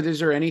 Is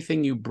there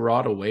anything you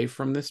brought away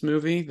from this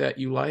movie that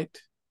you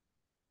liked?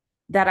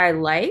 That I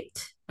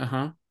liked?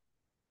 Uh-huh.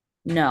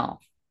 No.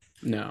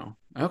 No.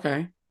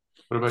 Okay.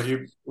 What about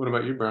you? What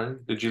about you, Brian?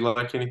 Did you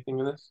like anything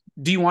in this?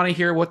 Do you want to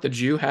hear what the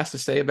Jew has to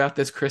say about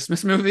this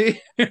Christmas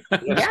movie? Yes,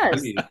 Yes.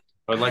 please.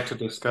 I'd like to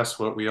discuss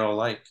what we all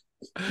like.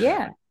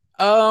 Yeah.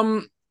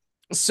 um,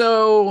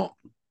 so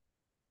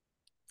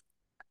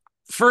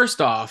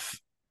first off,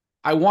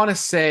 I want to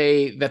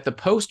say that the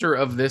poster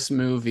of this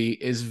movie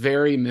is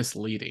very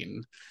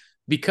misleading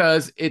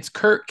because it's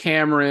Kirk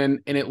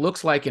Cameron and it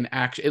looks like an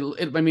action.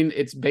 I mean,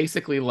 it's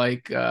basically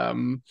like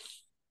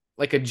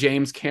a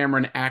James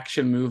Cameron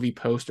action movie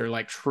poster,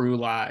 like True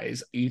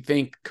Lies. You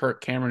think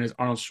Kirk Cameron is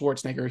Arnold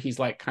Schwarzenegger. He's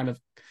like kind of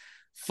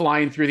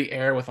flying through the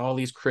air with all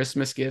these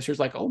Christmas gifts. You're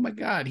like, oh my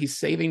God, he's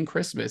saving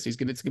Christmas. It's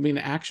gonna be an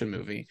action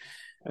movie.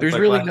 It's There's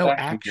like really Last no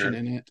Action action Hero.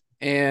 in it.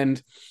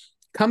 And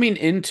coming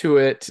into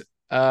it,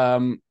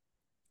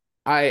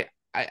 I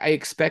I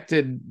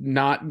expected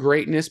not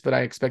greatness, but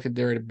I expected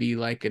there to be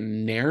like a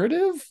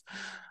narrative.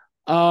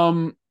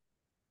 Um,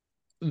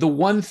 the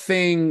one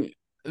thing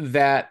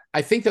that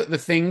I think that the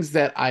things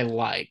that I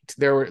liked,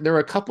 there were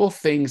a couple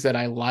things that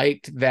I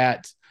liked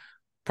that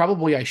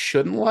probably I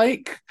shouldn't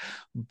like,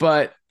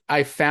 but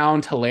I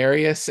found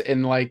hilarious.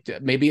 And like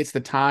maybe it's the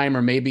time,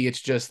 or maybe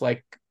it's just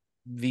like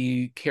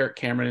the Carrot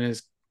Cameron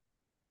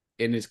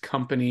in his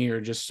company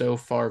are just so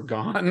far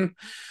gone.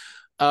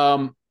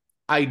 Um,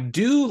 I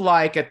do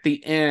like at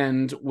the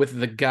end with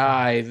the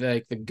guy,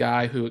 like the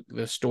guy who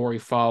the story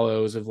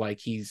follows of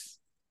like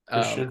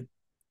um Christian.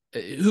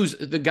 who's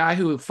the guy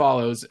who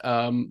follows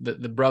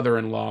the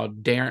brother-in-law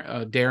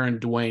Darren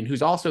Dwayne,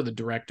 who's also the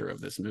director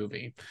of this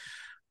movie.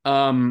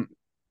 Um,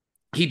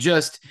 he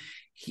just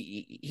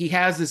he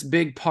has this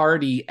big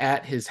party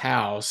at his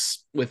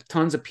house with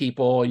tons of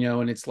people,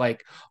 and it's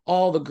like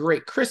all the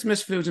great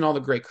Christmas foods and all the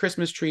great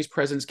Christmas trees,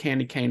 presents,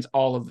 candy canes,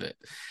 all of it.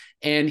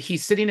 And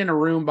he's sitting in a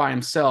room by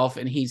himself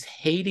and he's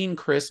hating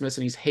Christmas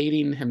and he's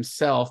hating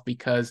himself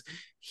because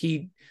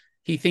he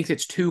he thinks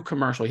it's too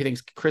commercial. He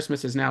thinks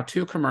Christmas is now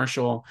too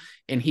commercial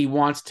and he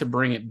wants to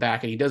bring it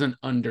back and he doesn't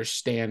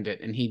understand it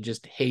and he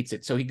just hates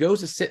it. So he goes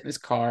to sit in his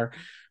car.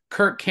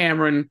 Kirk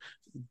Cameron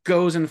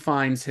goes and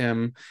finds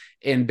him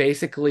and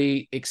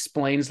basically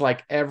explains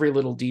like every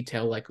little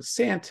detail, like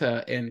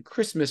Santa and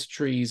Christmas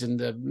trees and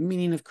the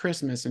meaning of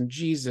Christmas and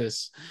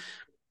Jesus.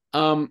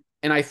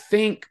 And I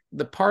think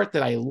the part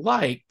that I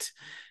liked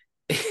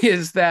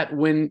is that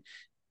when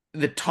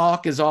the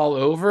talk is all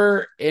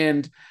over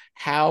and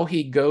how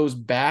he goes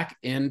back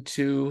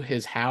into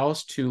his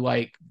house to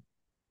like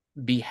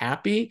be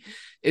happy,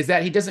 is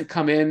that he doesn't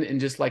come in and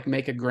just like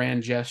make a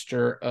grand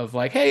gesture of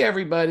like, hey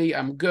everybody,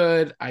 I'm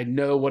good, I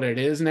know what it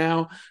is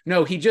now.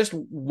 No, he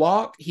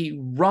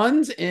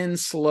runs in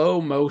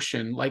slow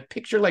motion, like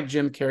picture like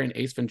Jim Carrey and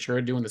Ace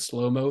Ventura doing the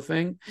slow-mo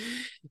thing,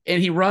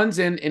 and he runs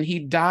in and he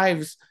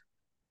dives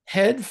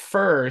head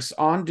first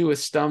onto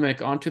his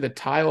stomach onto the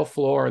tile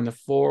floor in the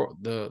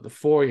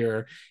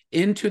foyer,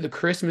 into the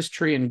Christmas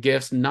tree and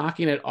gifts,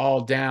 knocking it all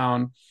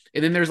down.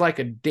 And then there's like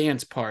a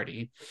dance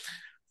party.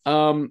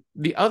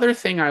 The other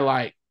thing I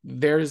like,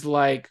 there's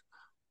like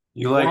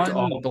You liked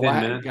one all 10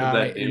 black minutes of guy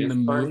that in the dance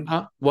movie.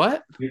 party?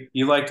 What?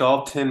 You liked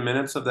all 10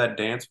 minutes of that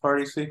dance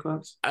party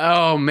sequence?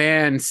 Oh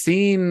man,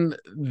 seeing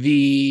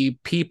the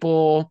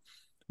people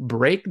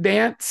break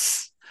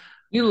dance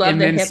You love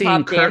and the then hip seeing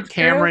hop Kirk dance crew?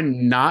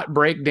 Cameron not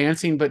break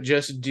dancing, but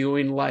just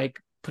doing like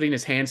putting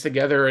his hands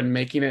together and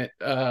making it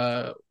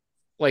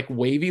like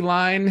wavy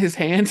line his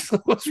hands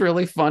was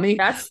really funny.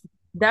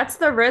 That's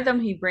the rhythm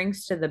he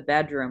brings to the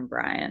bedroom,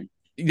 Brian.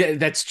 Yeah,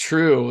 that's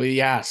true.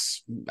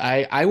 Yes,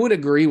 I would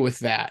agree with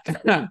that.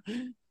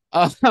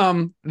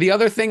 The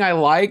other thing I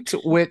liked,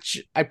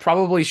 which I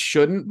probably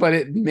shouldn't, but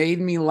it made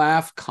me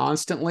laugh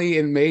constantly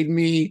and made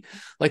me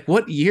like,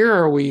 what year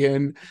are we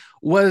in?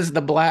 Was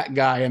the black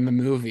guy in the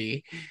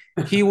movie.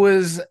 He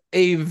was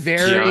a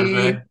very,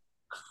 DeAndre?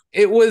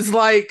 it was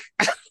like,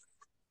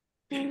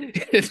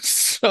 it's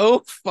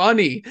so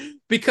funny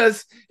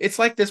because it's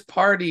like this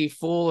party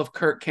full of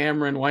Kirk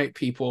Cameron white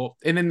people,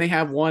 and then they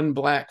have one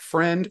black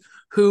friend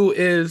who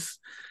is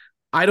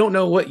I don't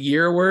know what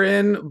year we're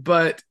in,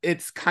 but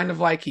it's kind of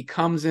like he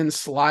comes in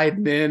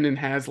sliding in and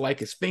has like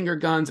his finger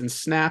guns and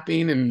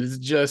snapping and is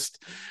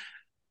just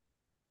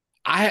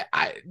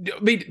I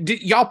mean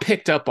y'all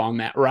picked up on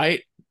that,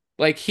 right?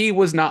 Like he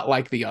was not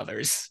like the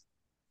others.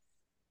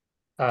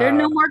 There are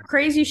no Uh, more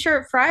crazy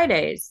shirt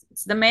Fridays.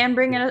 It's the man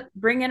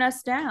bringing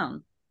us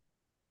down.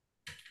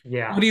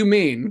 yeah. What do you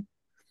mean?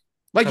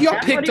 Like y'all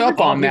That's what picked he was up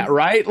on that, always-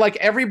 right? Like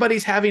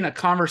everybody's having a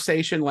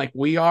conversation like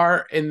we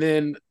are, and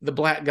then the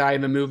black guy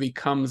in the movie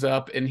comes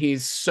up and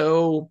he's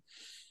so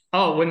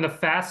Oh, when the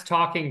fast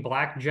talking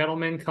black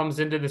gentleman comes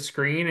into the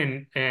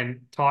screen and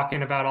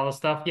talking about all the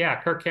stuff,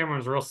 yeah, Kirk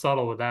Cameron's real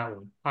subtle with that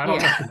one. I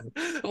don't Yeah.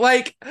 know.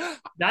 like,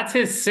 That's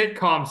his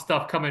sitcom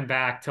stuff coming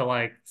back to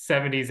like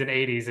 70s and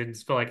 80s, and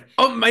it's like,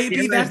 oh, maybe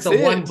here is that's the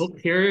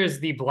it. here is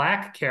the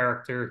black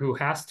character who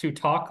has to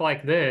talk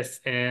like this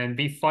and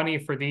be funny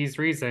for these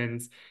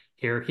reasons.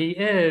 Here he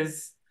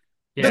is.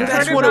 But Yeah.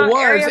 that's heard what it about was.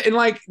 Area- And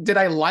like, did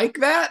I like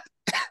that?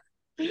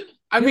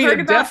 I You mean, heard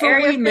it about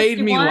definitely Area made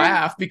me 51?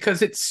 laugh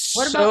because it's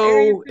What about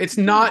Area it's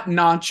 52? not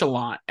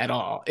nonchalant at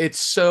all. It's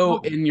so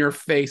No. in your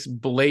face,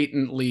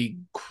 blatantly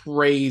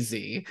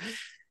crazy.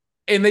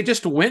 And they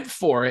just went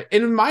for it.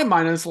 And in my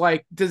mind, I was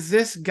like, does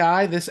this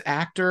guy, this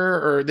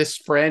actor, or this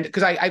friend?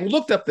 Because I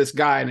looked up this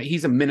guy and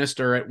he's a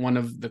minister at one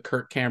of the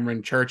Kirk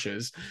Cameron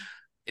churches.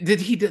 Did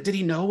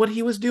he know what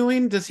he was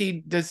doing? Does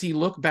he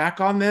look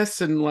back on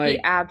this and He like,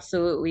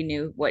 absolutely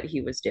knew what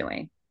he was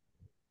doing.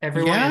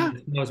 Everyone Yeah. in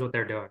this knows what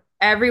they're doing.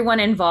 Everyone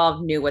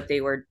involved knew what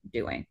they were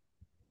doing.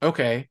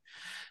 okay,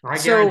 I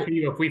So- guarantee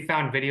you, if we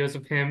found videos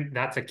of him,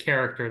 that's a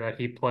character that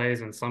he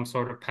plays in some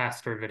sort of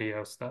pastor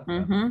video stuff.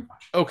 Hmm.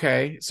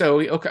 okay, so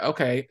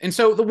okay. And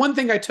so the one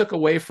thing I took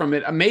away from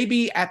it,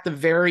 maybe at the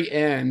very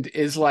end,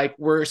 is like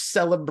we're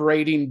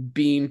celebrating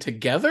being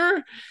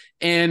together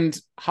and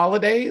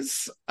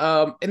holidays.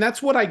 And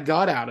that's what I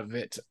got out of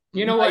it.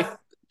 You know what?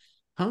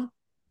 Huh?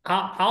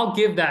 I'll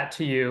give that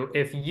to you.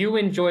 If you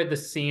enjoyed the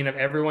scene of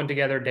everyone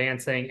together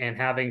dancing and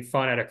having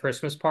fun at a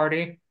Christmas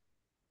party,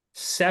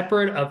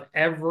 separate of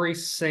every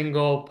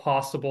single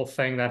possible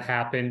thing that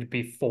happened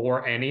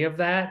before any of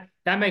that,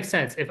 that makes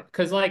sense.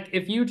 Because like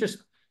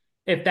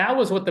if that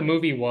was what the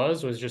movie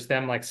was just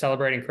them like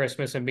celebrating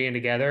Christmas and being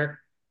together,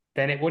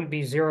 then it wouldn't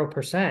be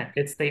 0%.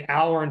 It's the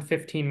hour and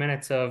 15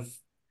 minutes of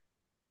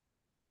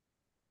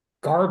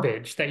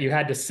garbage that you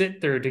had to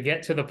sit through to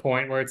get to the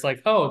point where it's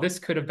like, oh, this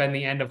could have been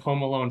the end of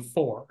Home Alone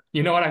 4.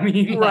 You know what I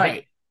mean?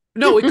 Right.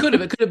 No, it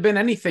could have been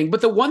anything.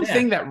 But the one Yeah.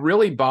 thing that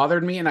really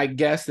bothered me, and I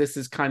guess this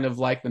is kind of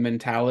like the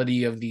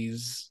mentality of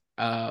these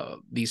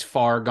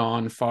far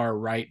gone, far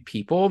right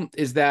people,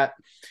 is that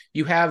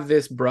you have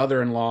this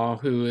brother-in-law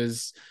who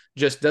is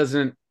just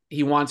doesn't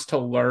he wants to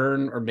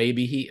learn, or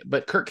maybe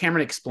but Kirk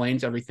Cameron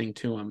explains everything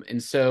to him.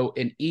 And so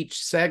in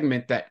each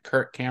segment that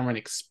Kirk Cameron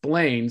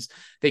explains,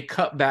 they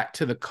cut back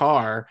to the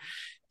car,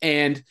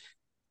 and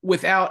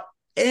without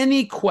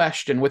any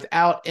question,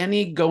 without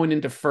any going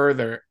into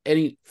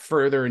any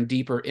further and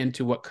deeper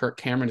into what Kirk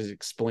Cameron is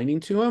explaining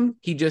to him,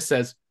 he just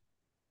says,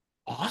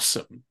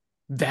 awesome,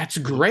 that's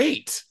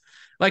great.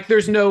 Like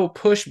there's no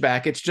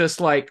pushback. It's just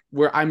like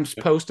where I'm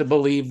supposed to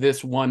believe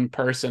this one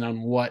person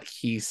on what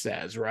he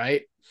says,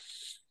 right?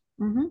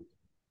 Hmm.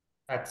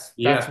 That's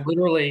Yeah.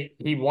 literally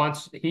he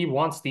wants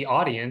the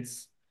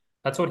audience.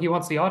 That's what he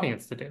wants the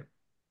audience to do.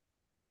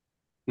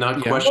 Not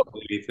Yeah. question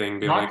anything.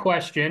 Be Not like,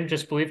 question,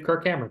 just believe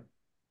Kirk Cameron.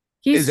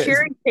 He's Is it-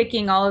 cherry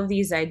picking all of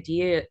these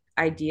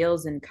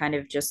ideals and kind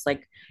of just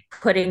like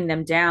putting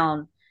them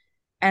down.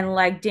 And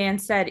like Dan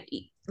said,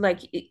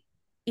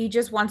 he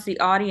just wants the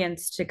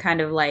audience to kind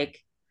of like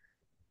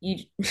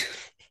you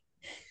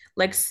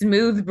like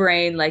smooth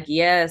brain, like,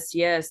 yes,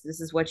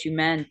 this is what you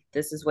meant.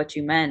 This is what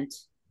you meant.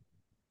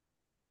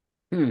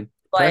 But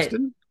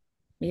Preston?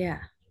 yeah.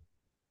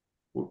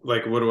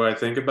 like, what do I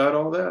think about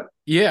all that?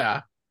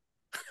 Yeah.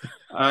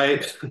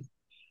 I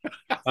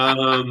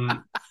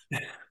um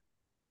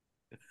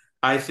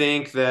I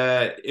think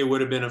that it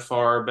would have been a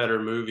far better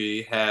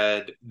movie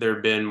had there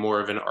been more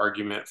of an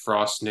argument,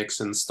 Frost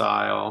Nixon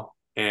style,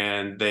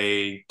 and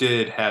they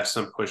did have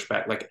some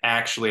pushback, like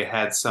actually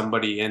had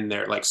somebody in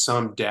there, like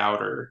some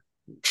doubter,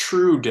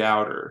 true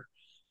doubter,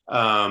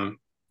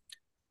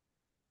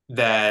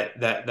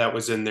 that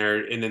was in there,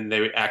 and then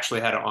they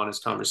actually had an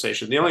honest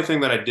conversation. The only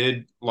thing that I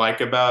did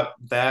like about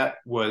that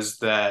was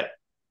that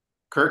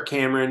Kirk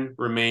Cameron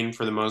remained,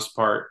 for the most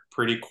part,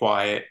 pretty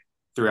quiet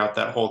throughout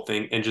that whole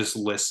thing and just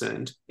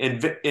listened.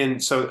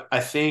 And so I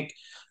think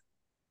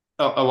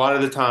a lot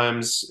of the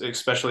times,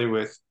 especially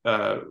with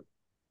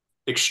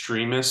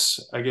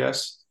extremists, I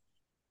guess,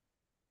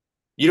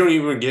 you don't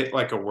even get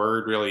like a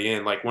word really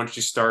in. Like once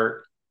you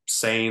start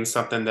saying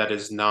something that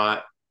is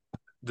not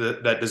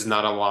that does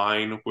not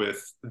align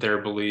with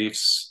their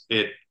beliefs,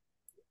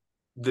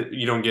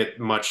 you don't get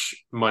much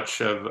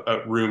of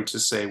a room to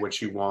say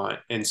what you want.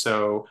 And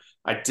so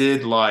I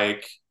did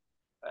like,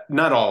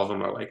 not all of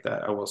them are like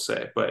that, I will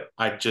say, but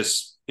I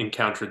just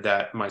encountered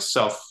that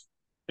myself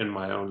in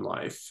my own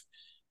life.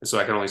 And so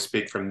I can only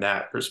speak from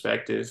that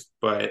perspective.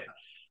 But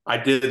I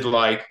did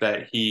like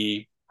that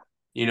he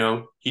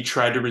he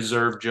tried to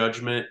reserve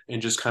judgment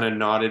and just kind of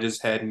nodded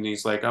his head and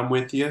he's like, I'm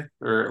with you,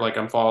 or like,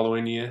 I'm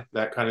following you,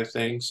 that kind of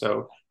thing.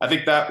 So I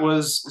think that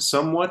was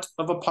somewhat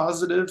of a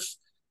positive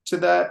to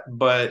that.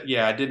 But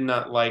yeah, I did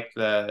not like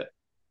that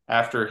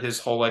after his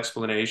whole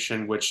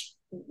explanation, which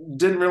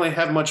didn't really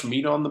have much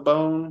meat on the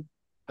bone.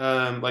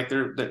 Like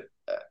the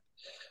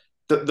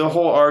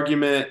whole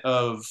argument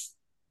of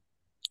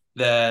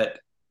that,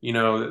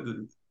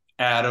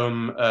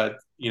 Adam,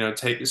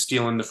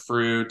 stealing the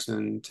fruit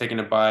and taking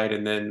a bite,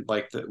 and then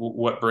like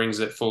what brings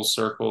it full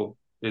circle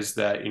is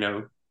that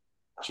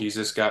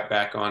Jesus got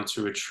back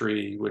onto a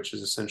tree, which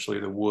is essentially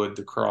the wood,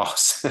 the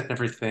cross, and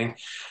everything,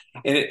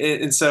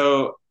 and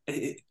so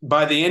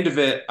by the end of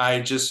it, I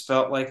just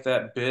felt like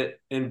that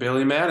bit in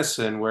Billy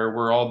Madison where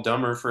we're all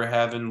dumber for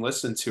having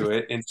listened to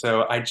it, and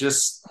so I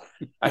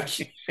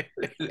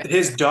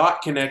his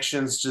dot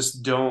connections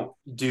just don't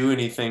do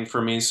anything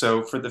for me.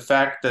 So for the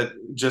fact that,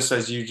 just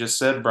as you just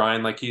said,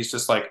 Brian, like he's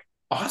just like,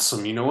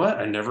 awesome, you know what?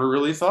 I never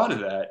really thought of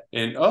that.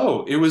 And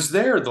oh, it was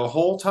there the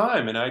whole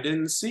time and I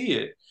didn't see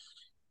it.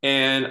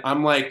 And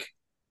I'm like,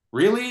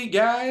 really,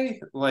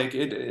 guy? Like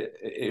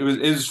it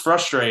was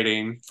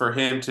frustrating for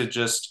him to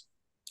just,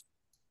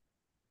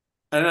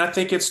 and I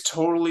think it's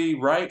totally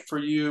right for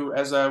you,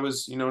 as I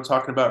was,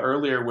 talking about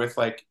earlier with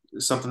like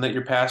something that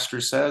your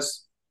pastor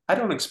says. I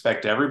don't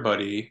expect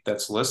everybody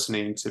that's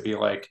listening to be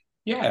like,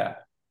 yeah,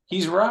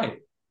 he's right.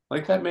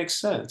 Like that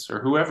makes sense, or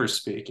whoever's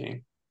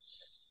speaking.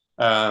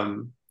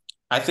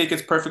 I think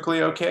it's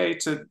perfectly okay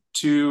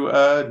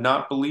to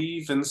not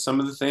believe in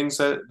some of the things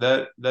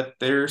that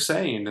they're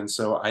saying. And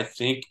so I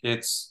think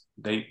this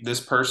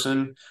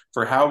person,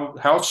 for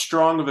how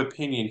strong of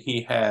opinion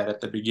he had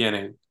at the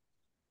beginning,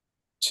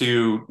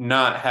 to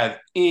not have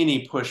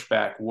any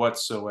pushback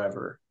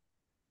whatsoever,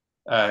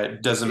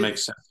 doesn't make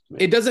sense to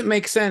me. It doesn't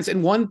make sense.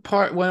 And one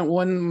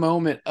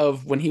moment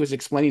of when he was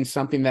explaining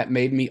something that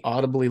made me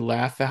audibly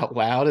laugh out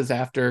loud is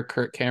after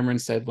Kirk Cameron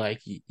said, like,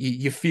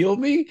 you feel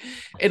me?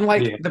 And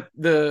like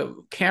the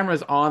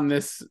camera's on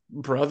this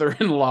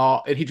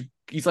brother-in-law and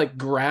he's like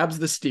grabs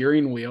the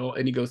steering wheel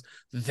and he goes,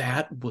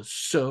 that was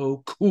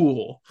so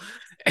cool.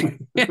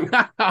 And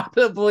I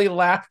audibly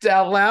laughed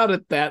out loud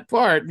at that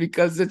part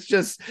because it's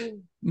just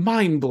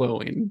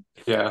mind-blowing.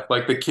 Yeah,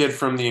 like the kid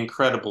from The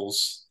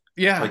Incredibles.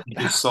 Yeah, like you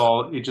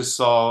just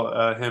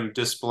saw him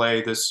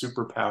display this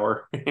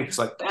superpower. It's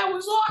like, that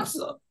was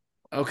awesome.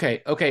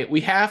 Okay.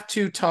 We have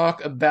to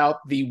talk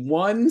about the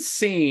one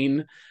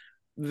scene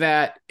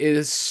that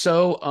is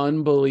so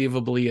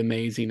unbelievably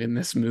amazing in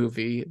this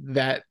movie,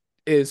 that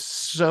is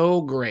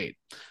so great.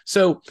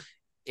 So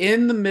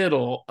in the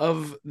middle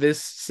of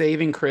this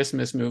Saving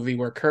Christmas movie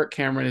where Kirk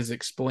Cameron is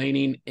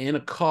explaining in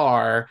a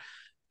car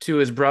to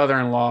his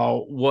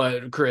brother-in-law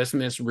what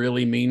Christmas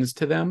really means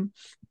to them,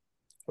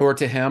 or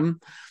to him,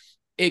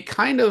 it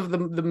kind of, the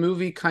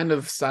movie kind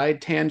of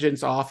side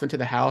tangents off into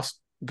the house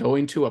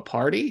going to a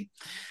party.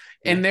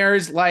 And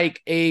there's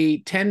like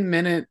a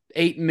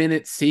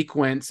 8-minute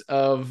sequence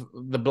of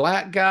the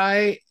black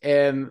guy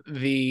and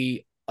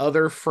the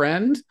other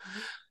friend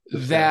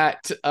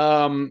that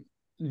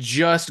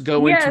just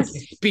go into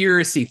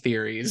conspiracy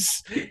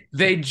theories.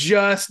 They're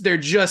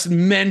just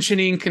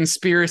mentioning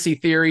conspiracy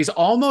theories,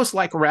 almost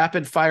like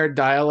rapid fire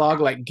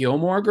dialogue, like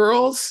Gilmore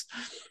Girls.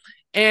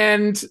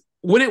 And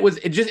when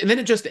it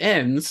just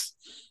ends,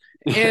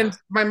 and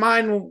my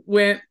mind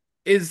went,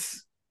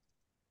 is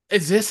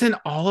this in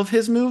all of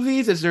his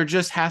movies? Is there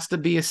just has to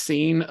be a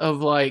scene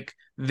of like,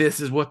 this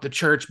is what the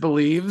church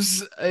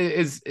believes?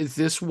 Is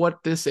this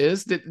what this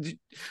is?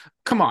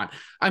 Come on.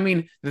 I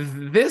mean,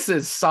 this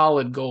is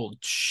solid gold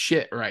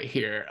shit right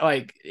here.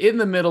 Like in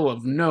the middle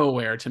of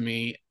nowhere to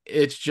me.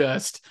 It's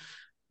just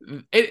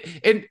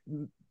it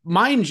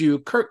mind you,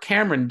 Kirk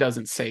Cameron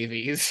doesn't say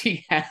these.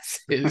 He has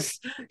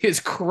his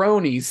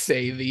cronies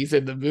say these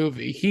in the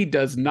movie. He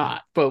does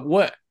not.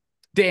 But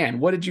Dan,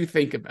 what did you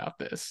think about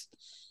this?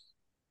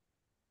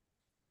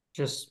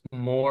 Just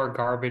more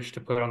garbage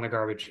to put on the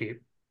garbage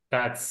heap.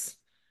 That's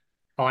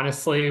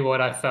honestly what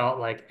I felt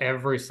like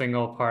every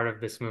single part of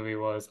this movie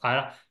was.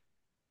 I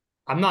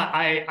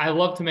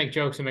love to make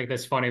jokes and make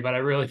this funny, but I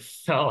really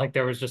felt like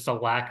there was just a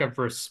lack of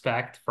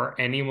respect for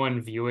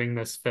anyone viewing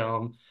this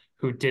film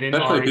who didn't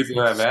Especially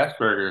people who have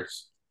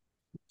Asperger's.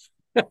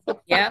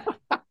 Yep.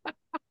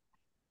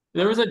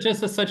 There was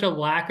such a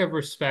lack of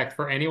respect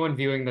for anyone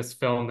viewing this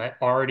film that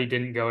already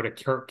didn't go to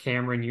Kirk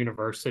Cameron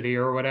University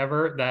or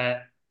whatever,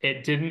 that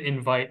it didn't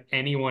invite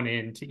anyone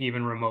in to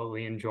even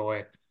remotely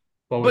enjoy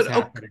what was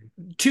happening.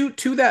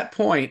 To that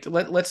point,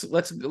 let's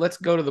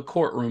go to the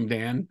courtroom,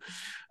 Dan.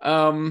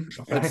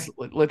 Okay.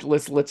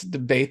 Let's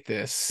debate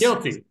this.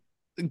 Guilty.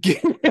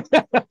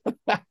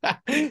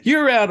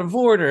 You're out of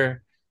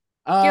order.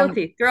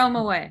 Guilty. Throw him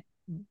away.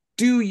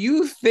 Do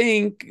you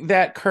think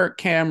that Kirk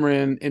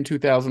Cameron in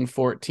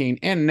 2014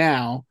 and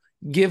now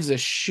gives a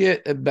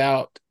shit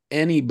about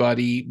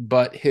anybody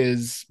but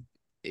his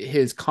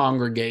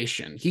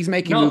congregation? He's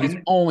making movies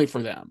only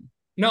for them.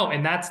 No,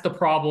 and that's the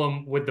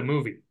problem with the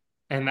movie.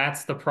 And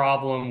that's the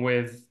problem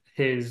with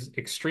his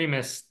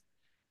extremist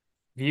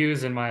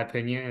views, in my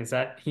opinion, is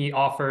that he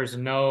offers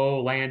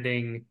no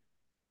landing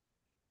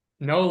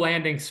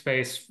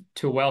space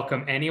to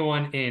welcome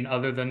anyone in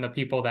other than the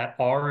people that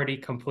already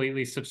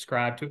completely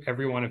subscribe to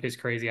every one of his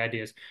crazy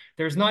ideas.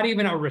 There's not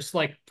even a risk.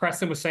 Like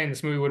Preston was saying,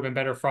 this movie would have been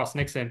better if Frost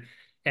Nixon,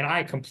 and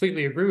I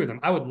completely agree with him.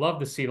 I would love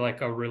to see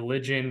like a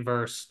religion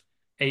versus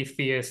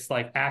atheist,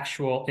 like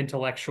actual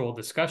intellectual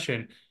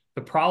discussion.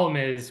 The problem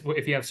is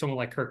if you have someone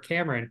like Kirk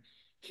Cameron,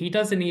 he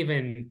doesn't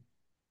even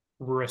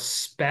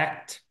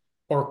respect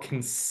or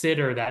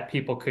consider that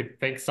people could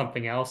think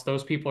something else.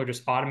 Those people are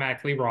just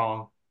automatically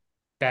wrong,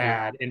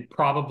 bad, and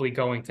probably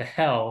going to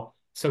hell.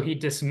 So he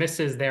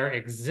dismisses their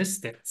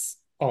existence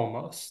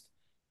almost,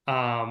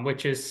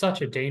 which is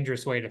such a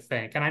dangerous way to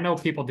think. And I know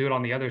people do it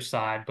on the other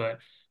side, but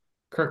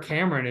Kirk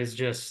Cameron is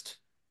just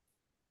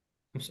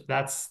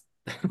that's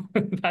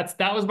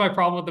that was my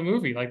problem with the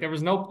movie. Like there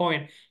was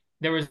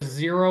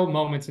zero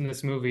moments in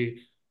this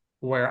movie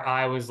where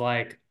I was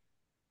like,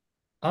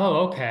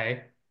 oh,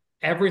 okay.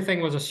 Everything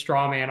was a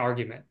straw man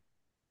argument.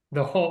 His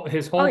Oh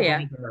whole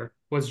yeah. brother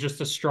was just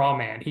a straw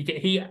man.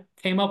 He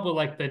came up with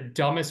like the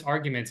dumbest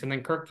arguments, and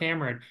then Kirk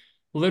Cameron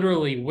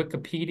literally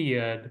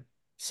Wikipedia'd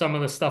some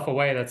of the stuff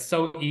away that's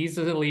so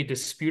easily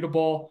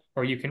disputable,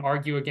 or you can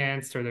argue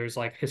against, or there's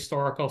like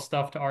historical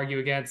stuff to argue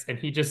against. And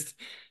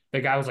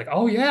the guy was like,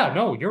 "Oh yeah,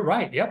 no, you're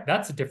right. Yep,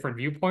 that's a different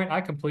viewpoint.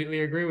 I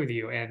completely agree with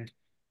you." And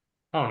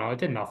I don't know, it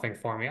did nothing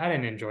for me. I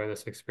didn't enjoy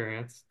this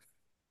experience.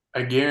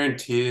 I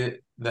guarantee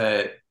it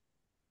that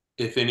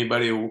if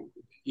anybody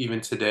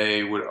even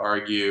today would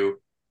argue,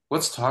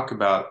 let's talk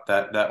about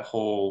that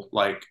whole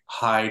like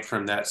hide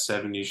from that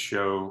 70s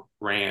show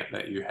rant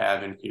that you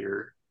have in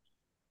here.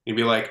 You'd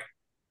be like,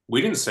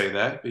 we didn't say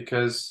that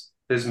because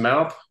his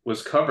mouth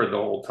was covered the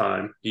whole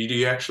time. Do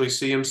you actually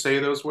see him say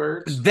those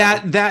words?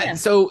 Yeah.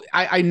 So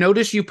I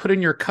noticed you put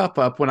in your cup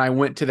up when I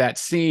went to that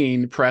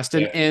scene,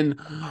 Preston. Yeah. And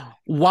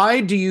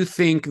why do you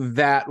think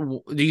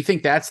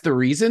that's the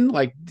reason?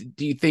 Like,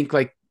 do you think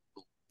like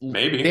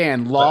Maybe.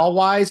 Dan, law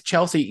wise,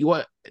 Chelsea,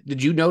 what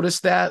did you notice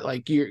that?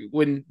 Like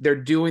when they're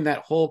doing that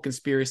whole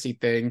conspiracy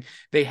thing,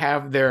 they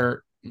have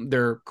their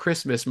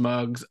Christmas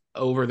mugs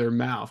over their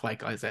mouth.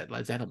 Like, is that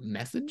a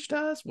message to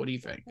us? What do you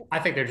think? I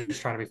think they're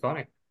just trying to be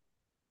funny.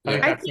 Yeah. I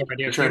think I that's think their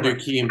idea They're of trying to do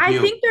humor. Key and I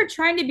Peele. think they're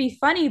trying to be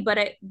funny, but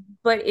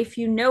if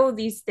you know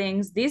these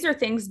things, these are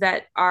things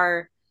that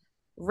are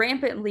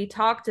rampantly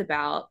talked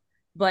about,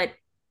 but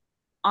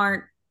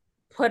aren't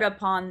put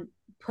on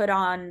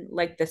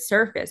like the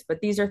surface. But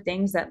these are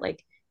things that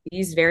like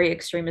these very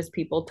extremist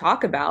people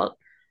talk about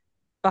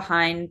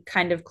behind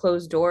kind of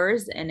closed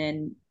doors and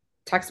in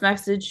text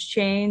message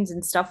chains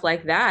and stuff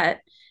like that.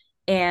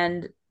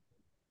 And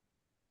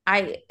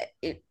I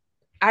it,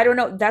 I don't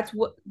know. That's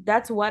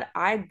what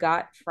I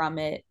got from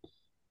it.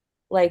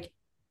 Like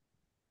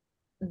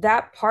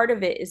that part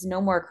of it is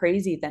no more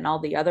crazy than all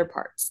the other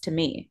parts to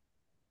me.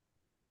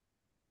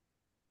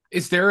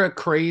 Is there a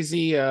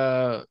crazy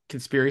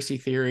conspiracy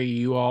theory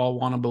you all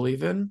want to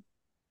believe in?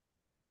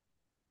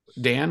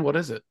 Dan, what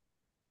is it?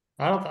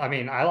 I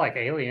mean, I like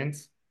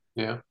aliens.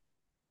 Yeah.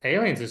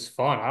 Aliens is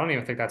fun. I don't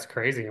even think that's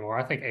crazy anymore.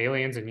 I think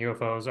aliens and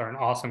UFOs are an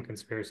awesome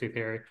conspiracy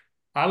theory.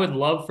 I would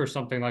love for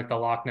something like the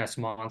Loch Ness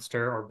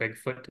Monster or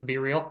Bigfoot to be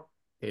real.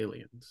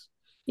 Aliens.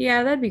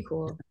 Yeah, that'd be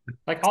cool.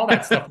 Like all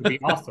that stuff would be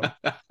awesome.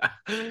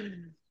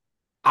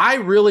 I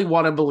really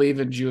want to believe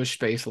in Jewish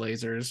space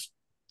lasers.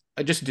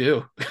 I just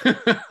do.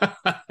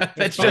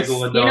 That's just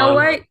Megalodon. You know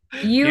what?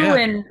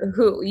 Yeah.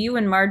 You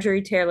and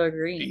Marjorie Taylor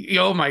Greene.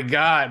 oh my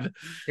god.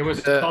 It was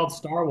called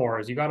Star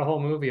Wars. You got a whole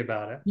movie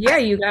about it. Yeah,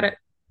 you got it.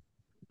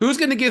 Who's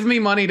gonna give me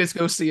money to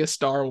go see a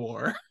Star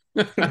War?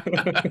 I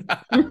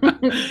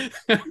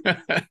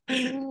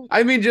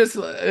mean,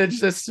 it's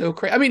just so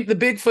crazy. I mean, the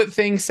Bigfoot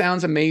thing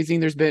sounds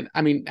amazing.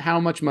 How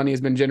much money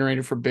has been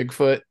generated for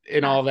Bigfoot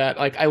and all that?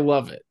 Like, I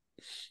love it.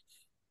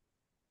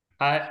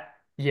 I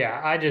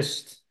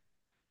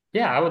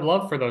would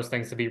love for those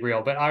things to be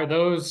real, but I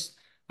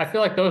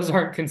feel like those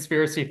aren't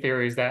conspiracy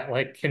theories that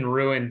like can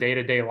ruin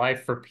day-to-day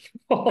life for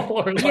people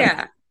or like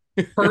Yeah.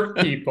 hurt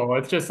people.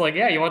 It's just like,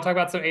 yeah, you want to talk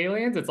about some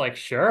aliens? It's like,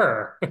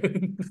 sure.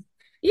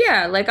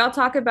 Yeah, like I'll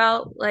talk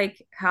about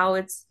like how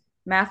it's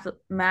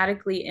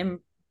mathematically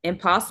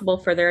impossible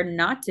for there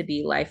not to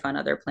be life on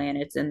other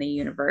planets in the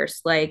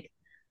universe. Like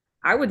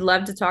I would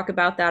love to talk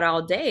about that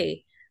all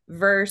day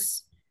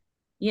versus,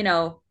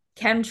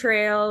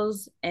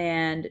 chemtrails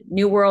and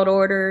new world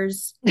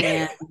orders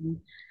and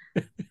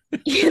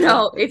if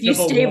you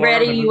Civil stay War,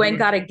 ready, the you ain't movie.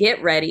 got to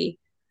get ready.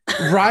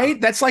 Right?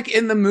 That's like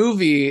in the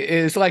movie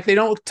is like they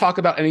don't talk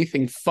about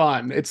anything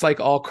fun. It's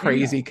like all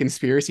crazy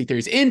conspiracy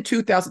theories. In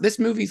 2000, this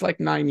movie's like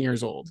 9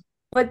 years old.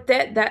 But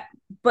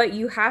but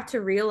you have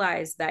to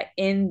realize that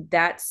in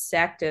that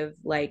sect of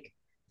like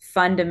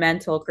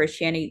fundamental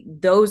Christianity,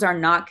 those are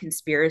not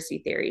conspiracy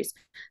theories.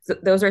 So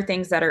those are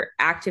things that are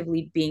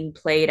actively being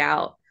played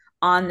out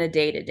on the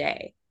day to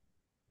day.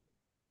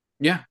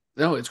 Yeah.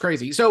 No, it's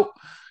crazy. So,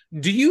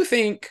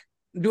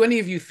 do any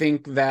of you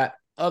think that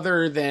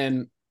other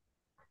than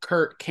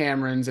Kurt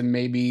Cameron's and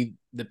maybe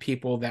the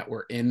people that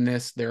were in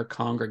this, their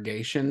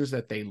congregations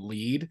that they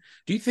lead.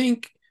 Do you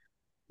think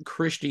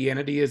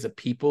Christianity as a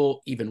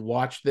people even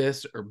watch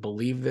this or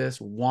believe this,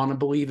 want to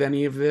believe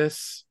any of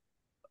this?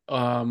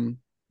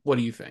 What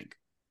do you think?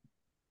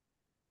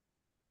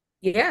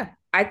 Yeah,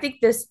 I think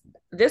this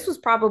was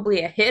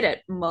probably a hit at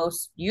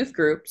most youth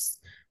groups,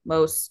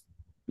 most,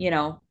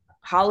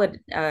 holiday.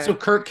 So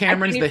Kirk I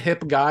Cameron's think the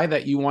hip guy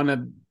that you want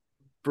to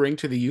bring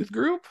to the youth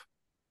group?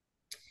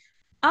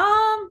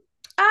 um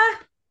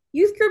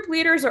youth group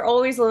leaders are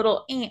always a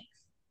little a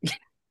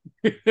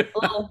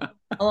little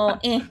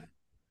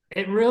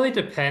It really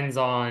depends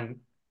on,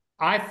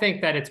 I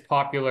think that it's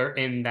popular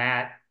in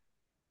that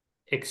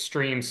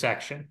extreme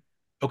section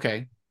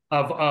Okay.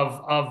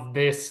 of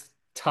this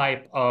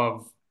type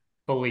of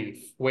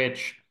belief,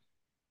 which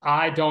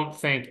I don't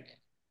think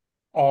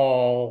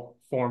all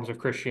forms of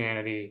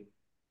Christianity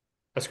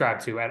ascribe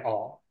to at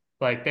all.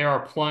 Like there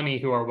are plenty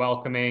who are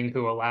welcoming,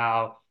 who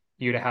allow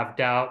you to have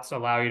doubts,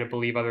 allow you to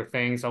believe other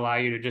things, allow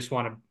you to just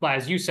want to,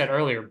 as you said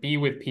earlier, be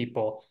with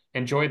people,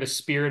 enjoy the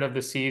spirit of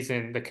the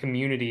season, the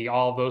community,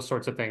 all of those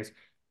sorts of things.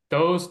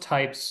 Those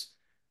types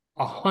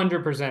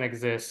 100%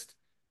 exist.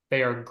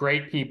 They are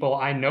great people.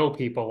 I know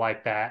people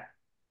like that.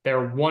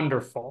 They're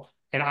wonderful.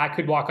 And I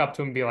could walk up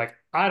to them and be like,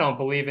 I don't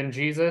believe in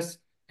Jesus,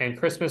 and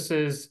Christmas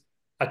is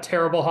a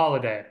terrible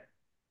holiday.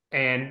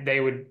 And they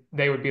would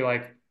be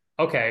like,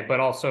 okay, but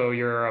also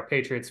you're a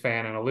Patriots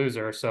fan and a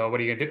loser, so what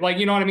are you gonna do? Like,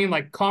 you know what I mean?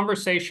 Like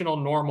conversational,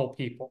 normal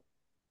people,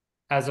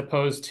 as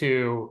opposed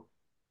to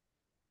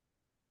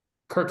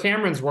Kirk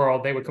Cameron's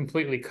world, they would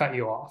completely cut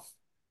you off.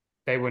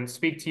 They wouldn't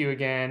speak to you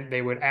again.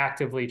 They would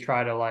actively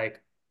try to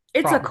like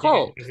it's a propagate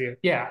cult. you.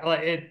 Yeah,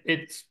 like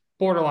it's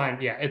borderline.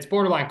 Yeah, it's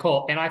borderline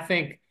cult. And I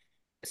think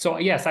so.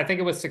 Yes, I think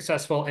it was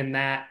successful in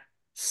that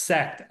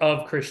sect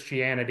of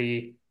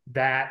Christianity,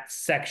 that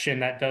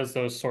section that does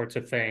those sorts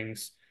of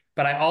things.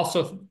 But I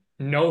also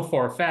know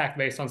for a fact,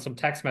 based on some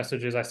text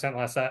messages I sent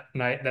last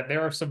night, that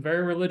there are some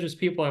very religious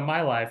people in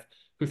my life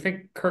who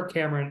think Kirk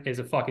Cameron is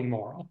a fucking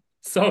moron.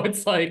 So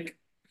it's like,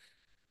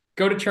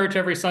 go to church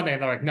every Sunday,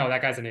 and they're like, no,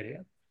 that guy's an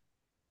idiot.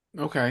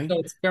 Okay.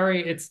 So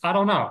it's I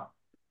don't know. I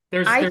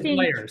There's think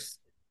layers.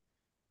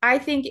 I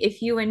think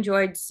if you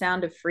enjoyed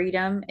Sound of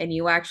Freedom and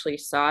you actually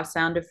saw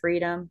Sound of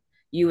Freedom,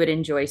 you would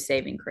enjoy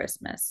Saving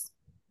Christmas.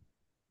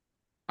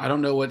 I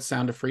don't know what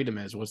Sound of Freedom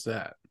is. What's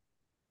that?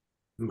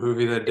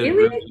 Movie that did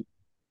Really?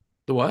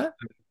 The what?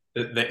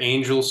 the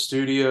Angel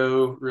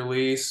Studio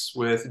release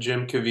with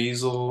Jim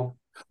Caviezel.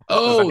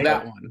 Oh,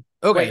 that one.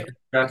 Okay.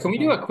 Wait, can we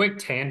do a quick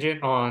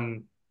tangent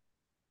on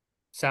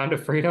Sound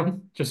of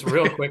Freedom, just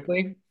real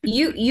quickly?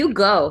 You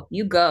go.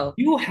 You go.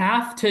 You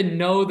have to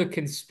know the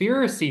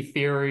conspiracy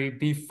theory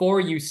before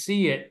you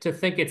see it to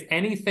think it's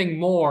anything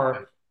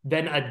more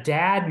than a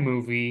dad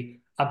movie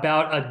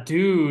about a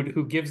dude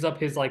who gives up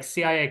his like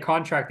CIA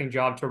contracting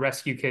job to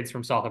rescue kids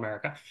from South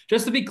America.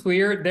 Just to be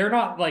clear, they're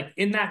not like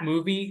in that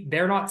movie,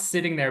 they're not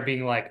sitting there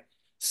being like,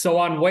 so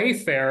on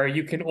Wayfair,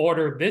 you can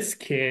order this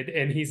kid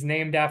and he's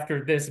named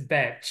after this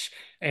bench.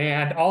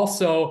 And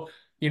also,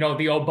 the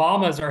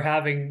Obamas are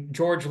having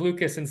George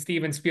Lucas and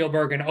Steven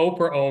Spielberg and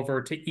Oprah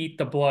over to eat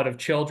the blood of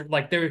children.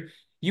 Like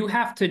you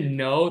have to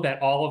know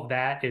that all of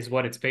that is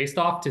what it's based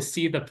off to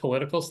see the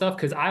political stuff.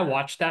 Because I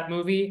watched that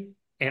movie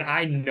and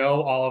I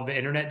know all of the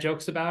internet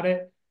jokes about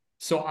it.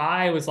 So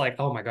I was like,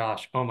 oh my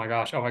gosh, oh my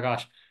gosh, oh my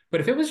gosh.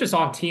 But if it was just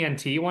on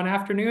TNT one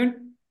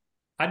afternoon,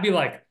 I'd be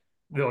like,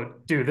 no,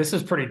 dude, this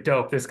is pretty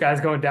dope. This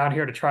guy's going down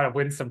here to try to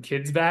win some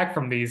kids back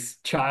from these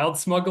child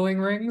smuggling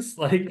rings.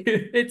 Like,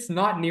 it's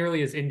not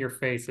nearly as in your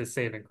face as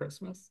Saving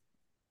Christmas.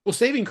 Well,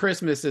 Saving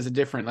Christmas is a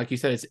different, like you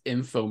said, it's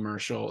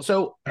infomercial.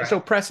 So, Right. so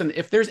Preston,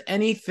 if there's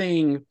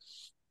anything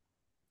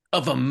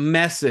of a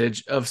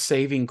message of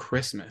Saving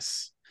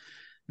Christmas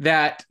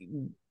that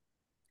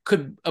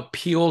could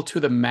appeal to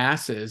the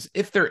masses,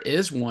 if there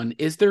is one,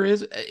 is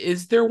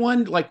there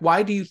one? Like,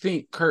 why do you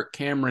think Kirk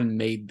Cameron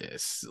made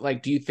this?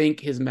 Like, do you think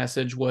his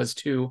message was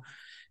to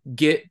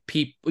get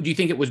people? Do you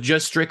think it was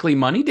just strictly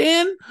money,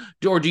 Dan?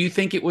 Or do you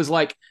think it was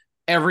like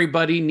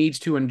everybody needs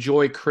to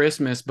enjoy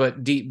Christmas,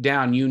 but deep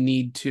down you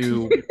need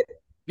to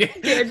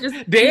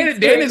just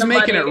Dan is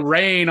making it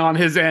rain on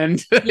his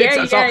end.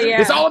 Yeah,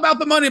 It's all about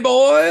the money,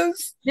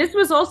 boys. This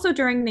was also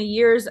during the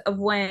years of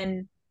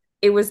when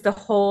it was the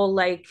whole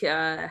like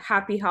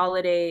happy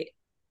holidays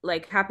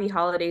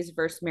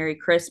versus Merry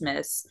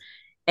Christmas.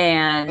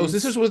 And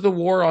This was the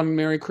war on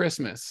Merry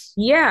Christmas.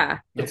 yeah.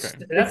 That's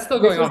This- still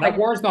this going was on. like- That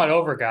war's not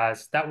over,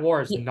 guys. That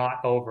war is Yeah.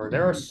 not over.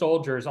 There are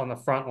soldiers on the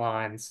front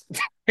lines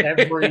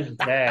every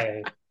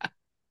day.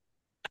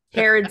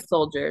 Herod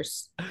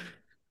soldiers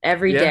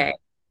every Yeah. day.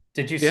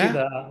 Did you see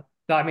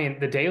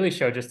the Daily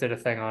Show just did a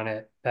thing on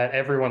it that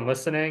everyone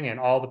listening and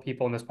all the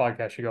people in this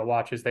podcast should go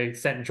watch. Is they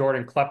sent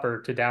Jordan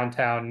Klepper to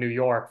downtown New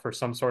York for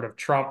some sort of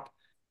Trump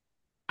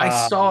I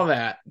Um, saw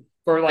that.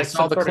 for I like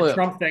saw some the sort clip. of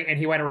Trump thing, and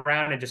he went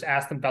around and just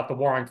asked them about the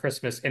war on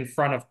Christmas in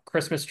front of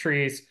Christmas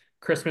trees,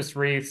 Christmas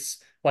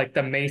wreaths, like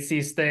the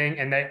Macy's thing,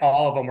 and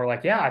all of them were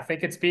like, "Yeah, I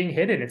think it's being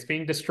hidden, it's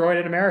being destroyed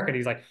in America." And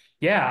he's like,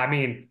 "Yeah, I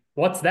mean,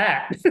 what's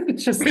that?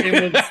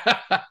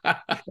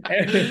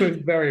 It was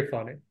very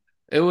funny.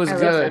 It was I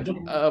love good.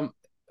 that.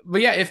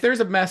 But yeah, if there's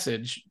a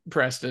message,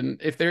 Preston,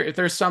 if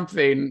there's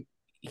something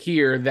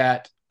here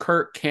that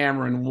Kirk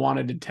Cameron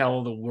wanted to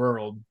tell the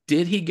world,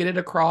 did he get it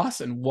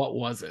across, and what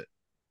was it?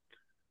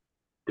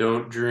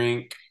 Don't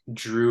drink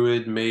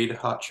Druid made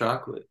hot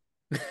chocolate.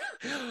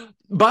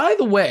 By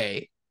the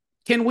way,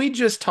 can we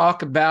just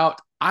talk about?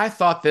 I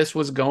thought this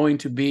was going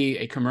to be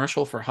a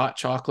commercial for hot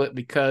chocolate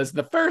because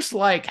the first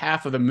like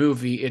half of the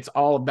movie, it's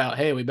all about,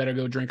 hey, we better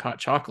go drink hot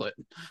chocolate.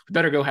 We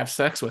better go have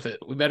sex with it.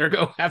 We better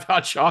go have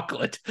hot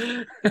chocolate.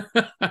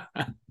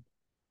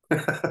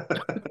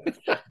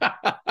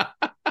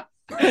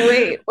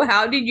 Wait,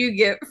 how did you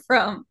get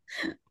from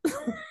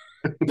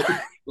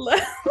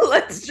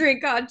let's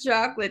drink hot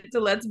chocolate to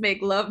let's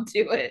make love to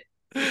it?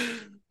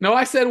 No,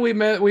 I said we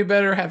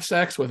better have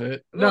sex with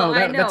it. Well, No,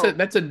 I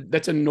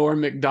that's a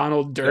Norm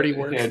Macdonald dirty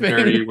work Yeah, thing.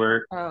 dirty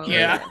work. Oh,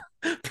 Yeah.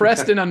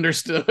 Preston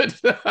understood.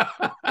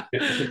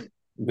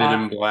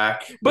 Men in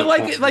Black. But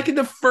The like in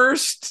the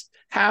first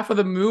half of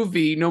the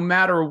movie, no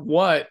matter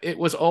what, it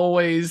was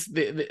always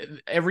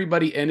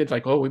everybody ended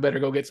like, oh, we better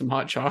go get some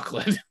hot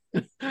chocolate.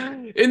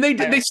 And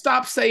they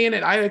stopped saying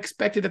it. I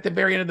expected at the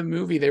very end of the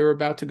movie they were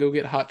about to go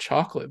get hot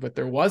chocolate, but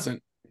there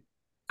wasn't.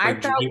 I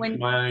like, thought drink when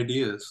my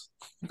ideas.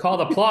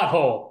 Called a plot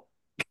hole.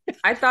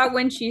 I thought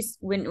when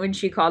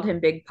she called him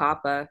Big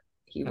Papa,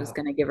 he was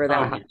gonna give her that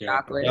Oh my hot God.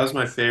 chocolate. That was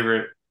my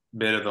favorite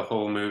bit of the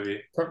whole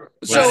movie.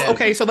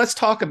 So let's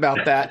talk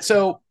about that.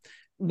 So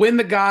when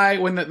the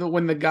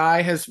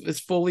guy has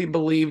fully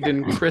believed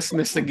in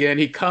Christmas again,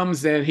 he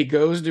comes in, he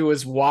goes to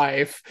his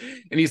wife,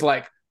 and he's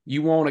like,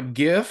 "You want a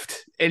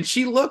gift?" And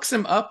she looks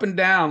him up and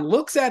down,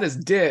 looks at his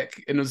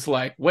dick, and is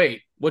like,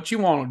 "Wait, what you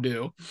want to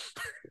do?"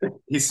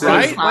 He says,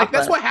 Right? Papa. Like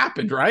that's what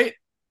happened, right?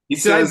 he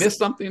Did I says, miss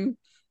something?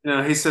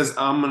 he says,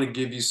 I'm gonna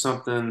give you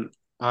something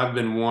I've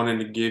been wanting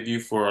to give you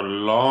for a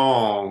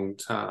long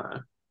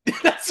time.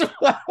 That's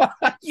what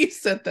you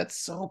said that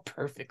so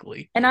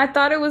perfectly. And I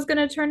thought it was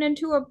gonna turn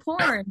into a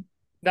porn.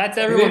 That's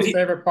everyone's he-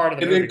 favorite part of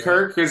the And movie. then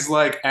Kirk is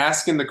like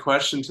asking the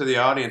question to the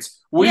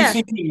audience, what do Yeah. you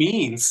think he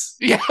means?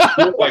 Yeah.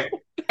 You're like,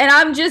 And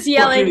I'm just fucking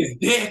yelling, his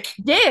dick.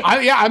 dick.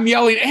 I'm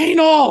yelling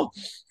anal.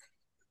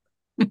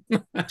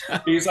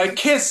 He's like,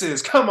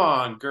 kisses, come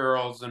on,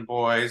 girls and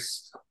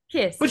boys.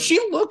 Kiss. But she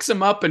looks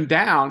him up and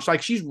down. She's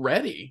like she's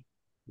ready.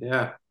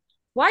 Yeah.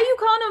 Why you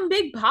calling him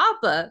Big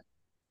Papa?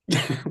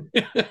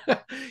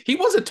 He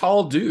was a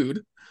tall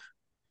dude.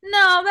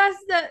 No, that's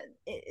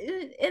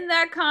in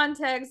that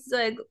context,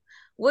 like,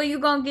 well, you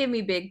gonna give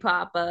me Big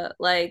Papa?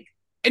 Like,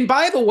 And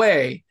by the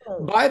way,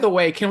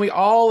 can we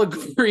all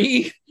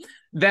agree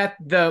that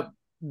the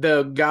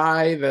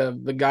guy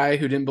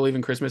who didn't believe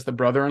in Christmas, the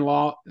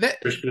brother-in-law,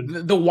 that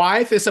Christian. the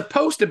wife is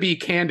supposed to be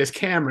Candace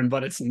Cameron,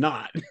 but it's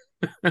not.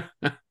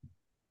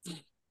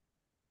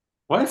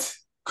 What?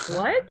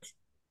 what?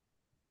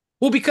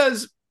 Well,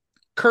 because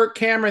Kirk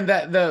Cameron,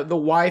 that the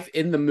wife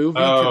in the movie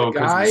to Oh, the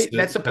 'cause guy, it's the-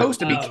 that's supposed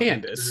to be Oh.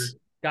 Candace.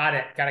 Got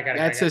it.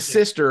 That's his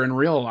sister in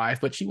real life,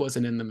 but she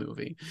wasn't in the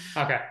movie.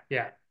 Okay,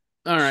 yeah.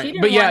 All She right,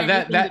 didn't but yeah, want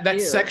anything to that do.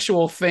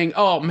 sexual thing.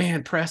 Oh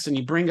man, Preston,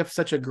 you bring up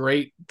such a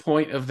great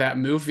point of that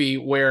movie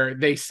where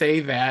they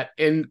say that,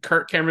 and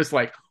Kirk Cameron's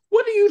like,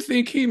 "What do you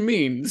think he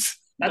means?"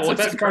 That's the boys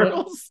best and part of-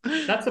 girls?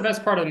 That's the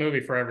best part of the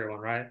movie for everyone,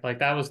 right? Like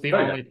that was the Oh,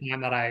 yeah. only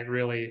time that I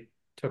really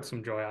took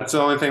some joy out That's of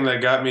the it. only thing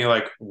that got me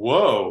like,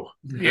 whoa.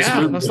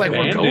 Yeah, movie it's like we're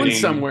going abandoning-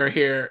 somewhere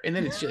here, and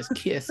then it's just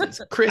kisses,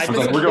 I Christmas.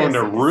 was like, we're going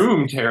to kisses.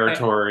 room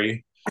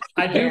territory.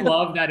 I do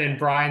love that in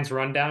Brian's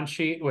rundown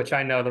sheet, which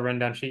I know the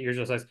rundown sheet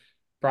usually says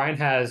Brian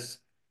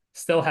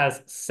still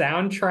has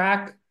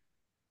soundtrack,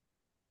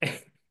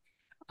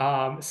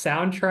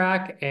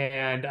 soundtrack,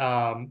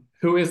 and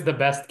who is the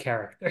best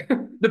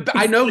character?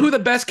 I know who the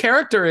best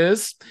character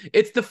is.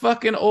 It's the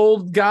fucking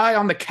old guy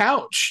on the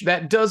couch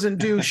that doesn't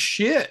do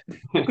shit.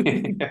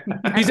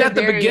 He's the at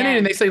the very beginning and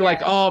end, they say like,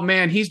 yeah. "Oh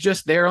man, he's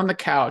just there on the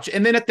couch."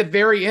 And then at the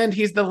very end,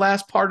 he's the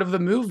last part of the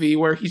movie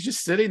where he's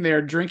just sitting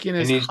there drinking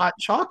his And he's- hot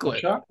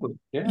chocolate. Chocolate.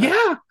 Yeah.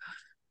 Yeah.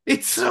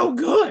 It's so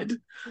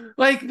good.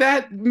 Like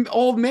that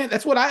old man.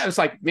 That's what I was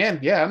like, man,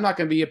 yeah, I'm not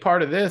going to be a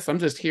part of this. I'm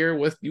just here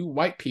with you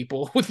white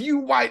people, with you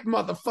white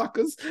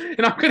motherfuckers,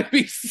 and I'm going to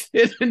be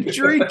sitting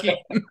drinking.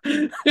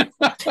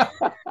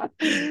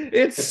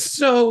 It's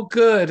so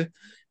good.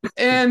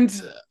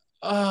 And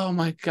oh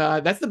my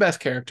God, that's the best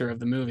character of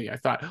the movie, I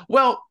thought.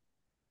 Well,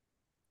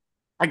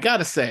 I got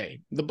to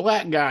say, the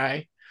black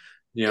guy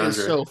is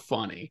DeAndre. so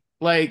funny.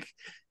 Like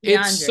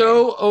it's DeAndre.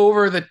 so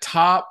over the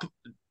top.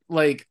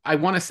 Like I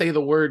want to say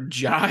the word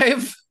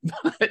jive,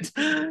 but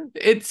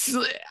it's,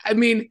 I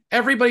mean,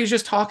 everybody's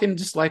just talking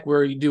just like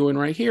we're doing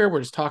right here. We're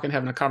just talking,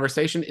 having a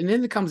conversation. And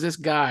then comes this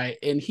guy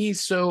and he's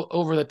so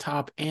over the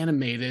top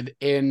animated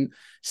and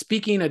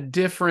speaking a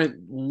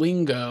different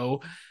lingo.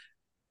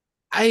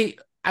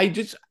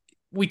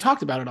 We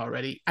talked about it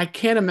already. I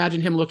can't imagine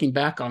him looking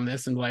back on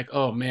this and like,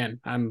 oh man,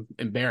 I'm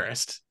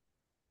embarrassed.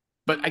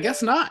 But I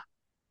guess not.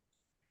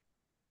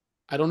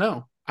 I don't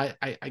know.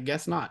 I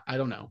guess not. I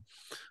don't know.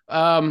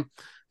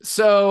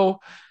 So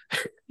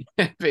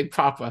Big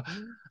Papa.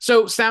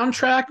 So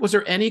soundtrack, was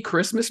there any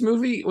Christmas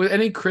movie? Was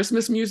any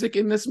Christmas music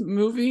in this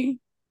movie?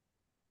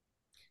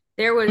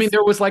 There I mean, was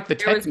there was like the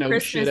there was techno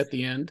shit Christmas. at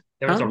the end.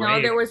 There was Huh? a No,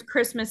 rave. there was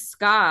Christmas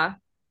ska.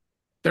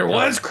 There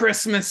was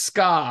Christmas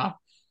ska.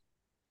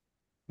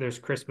 There's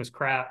Christmas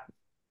crap.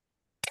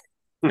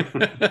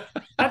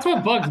 That's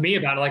what bugs me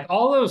about it. Like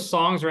all those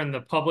songs are in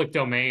the public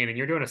domain, and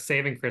you're doing a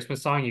Saving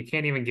Christmas song. You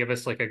can't even give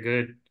us like a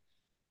good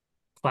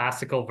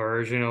classical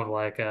version of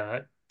like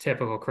a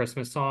typical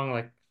Christmas song.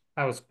 Like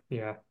I was,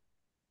 yeah.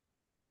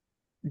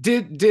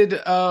 Did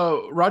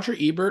Roger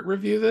Ebert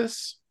review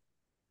this?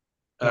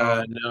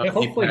 No, Yeah,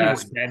 hopefully he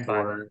was passed dead by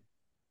before.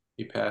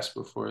 He passed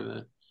before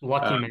then.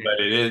 Lucky man.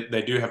 But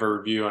they do have a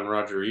review on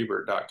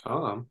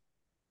RogerEbert.com.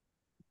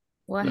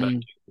 What?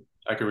 Mm.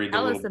 I can read the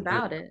Tell little us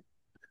about it.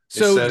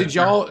 So says- did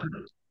y'all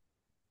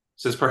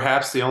Says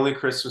perhaps the only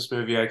Christmas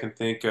movie I can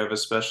think of,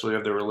 especially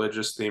of the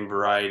religious theme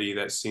variety,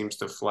 that seems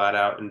to flat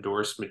out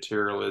endorse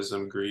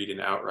materialism, greed,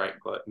 and outright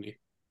gluttony.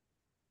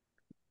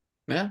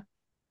 Yeah.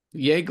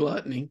 Yay,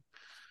 gluttony.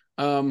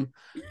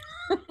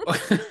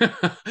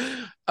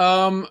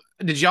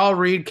 Did y'all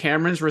read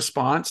Cameron's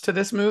response to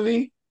this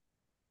movie?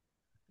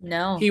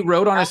 No. He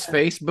wrote on his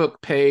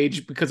Facebook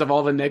page, because of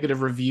all the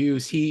negative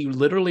reviews, he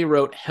literally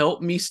wrote,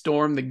 "Help me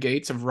storm the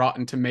gates of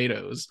Rotten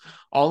Tomatoes.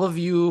 All of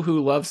you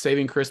who love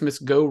Saving Christmas,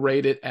 go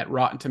rate it at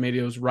Rotten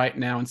Tomatoes right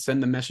now and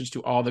send the message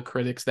to all the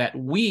critics that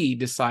we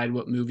decide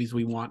what movies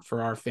we want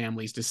for our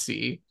families to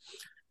see."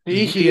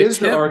 He The is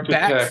the attempt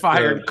architect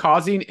backfired, of-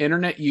 causing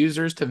internet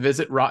users to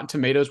visit Rotten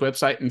Tomatoes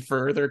website and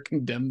further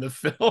condemn the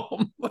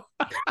film.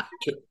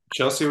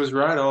 Chelsea was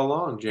right all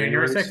along.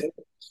 January January 6th. 6th.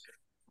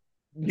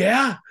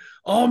 Yeah.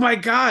 Oh my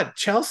God.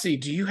 Chelsea,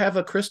 do you have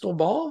a crystal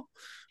ball?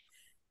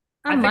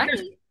 I I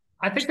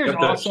think might. there's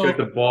also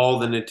the ball,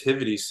 the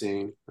nativity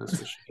scene. That's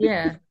for sure.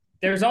 Yeah.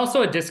 there's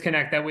also a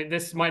disconnect that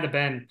this might have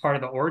been part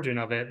of the origin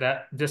of it,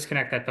 that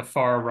disconnect that the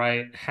far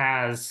right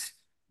has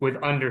with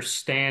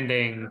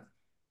understanding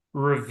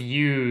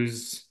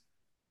reviews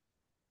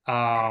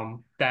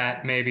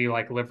that maybe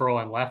like liberal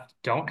and left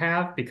don't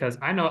have, because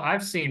I know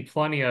I've seen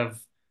plenty of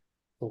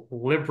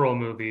liberal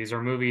movies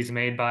or movies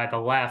made by the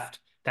left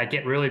that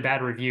get really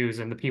bad reviews,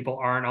 and the people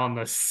aren't on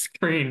the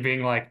screen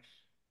being like,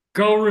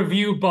 go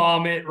review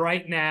bomb it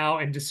right now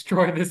and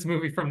destroy this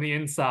movie from the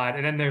inside.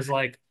 And then there's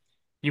like,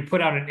 you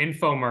put out an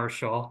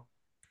infomercial,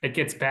 it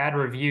gets bad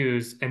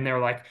reviews, and they're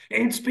like,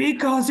 it's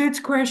because it's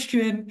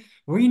Christian.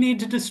 We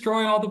need to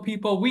destroy all the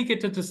people. We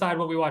get to decide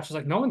what we watch. It's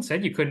like, no one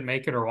said you couldn't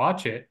make it or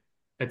watch it.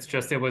 It's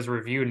just, it was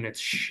reviewed and it's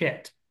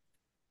shit.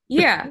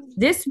 Yeah.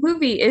 This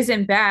movie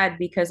isn't bad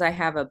because I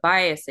have a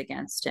bias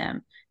against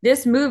him.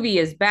 This movie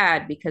is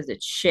bad because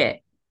it's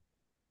shit.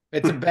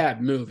 It's a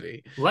bad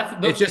movie.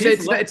 Left, It's just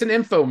it's an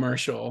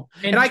infomercial,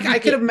 and I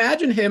could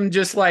imagine him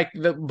just like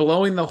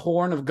blowing the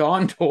horn of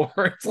Gondor.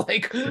 It's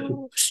like,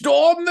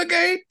 storm the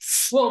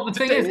gates. well, the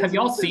thing is, have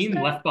y'all seen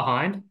Left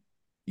Behind?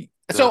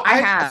 So I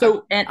have,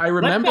 and I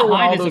remember when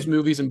Behind all is a- those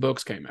movies and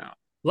books came out.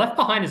 Left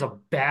Behind is a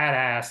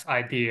badass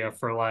idea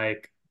for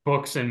like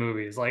books and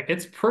movies. Like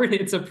it's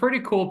a pretty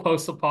cool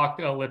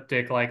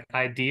post-apocalyptic like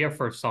idea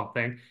for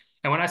something.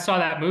 And when I saw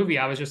that movie,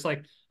 I was just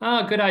like,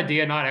 oh, good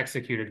idea, not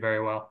executed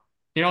very well.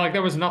 You know, like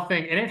there was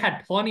nothing, and it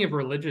had plenty of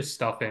religious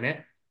stuff in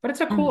it, but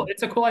it's a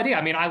cool idea.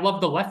 I mean, I love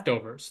The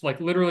Leftovers,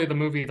 like literally the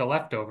movie The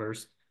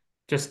Leftovers,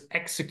 just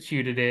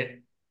executed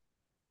it.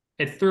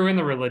 It threw in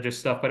the religious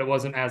stuff, but it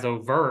wasn't as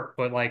overt.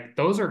 But like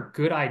those are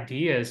good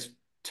ideas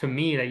to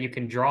me that you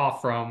can draw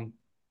from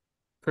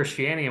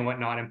Christianity and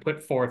whatnot and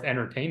put forth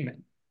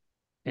entertainment.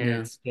 And Yeah.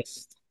 it's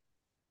just,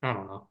 I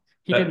don't know.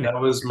 That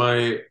was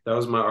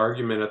my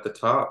argument at the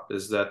top,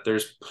 is that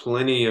there's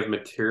plenty of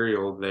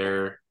material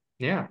there,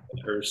 Yeah.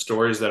 or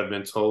stories that have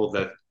been told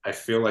that I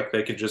feel like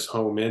they could just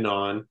home in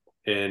on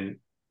and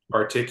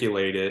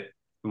articulate it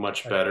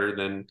much better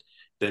than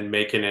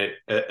making it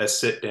a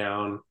sit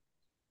down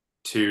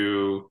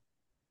to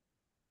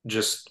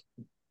just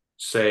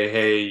say,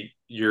 hey,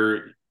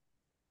 you're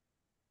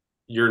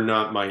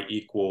not my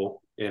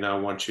equal and I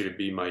want you to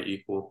be my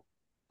equal.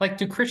 Like,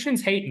 do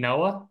Christians hate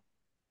Noah?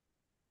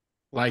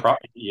 Like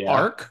Yeah.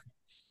 Ark.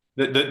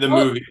 The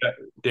movie that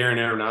Darren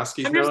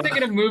Aronofsky's I'm just Noah.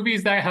 thinking of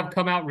movies that have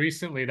come out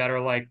recently that are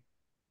like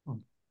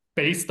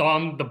based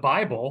on the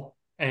Bible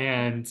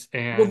and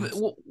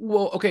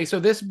Well, okay. So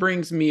this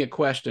brings me a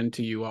question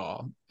to you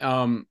all.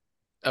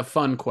 A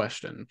fun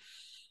question.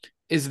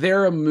 Is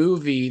there a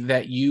movie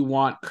that you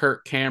want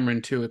Kirk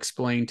Cameron to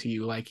explain to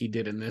you like he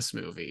did in this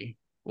movie?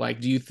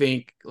 Like, do you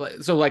think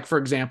so? Like, for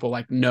example,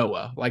 like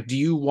Noah. Like, do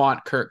you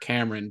want Kirk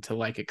Cameron to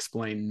like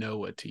explain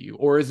Noah to you,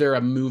 or is there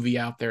a movie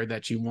out there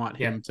that you want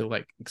him to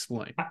like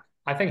explain?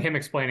 I think him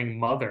explaining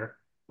Mother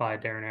by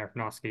Darren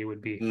Aronofsky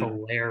would be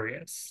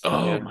hilarious.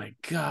 Oh my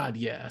God,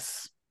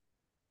 yes.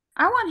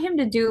 I want him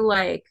to do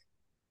like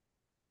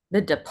The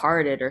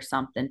Departed or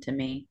something to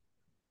me.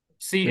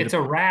 See, it's a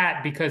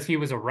rat because he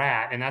was a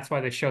rat, and that's why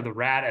they show the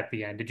rat at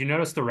the end. Did you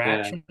notice the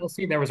rat, Yeah.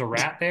 Chelsea? There was a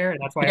rat there, and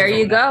that's why There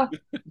you go.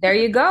 There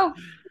you go.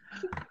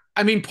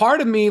 I mean,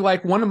 part of me,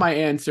 like, one of my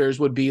answers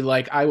would be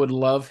like, I would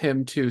love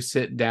him to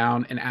sit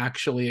down and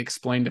actually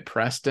explain to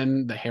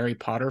Preston the Harry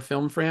Potter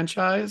film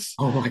franchise.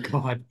 Oh my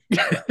God.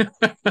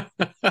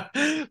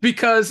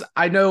 Because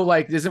I know,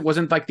 like,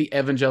 wasn't like the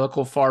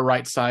evangelical far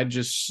right side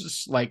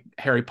just like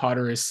Harry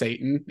Potter is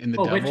Satan and the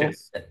Oh, devil?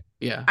 witches.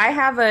 Yeah. I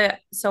have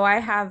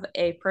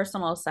a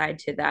personal side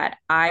to that.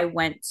 I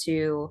went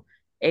to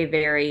a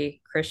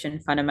very Christian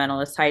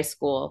fundamentalist high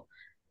school.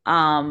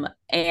 And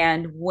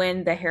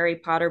when the Harry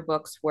Potter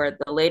books were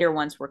the later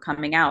ones were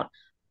coming out,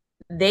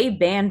 they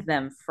banned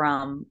them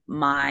from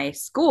my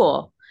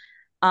school.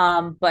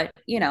 But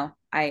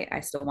I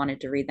still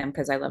wanted to read them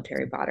because I loved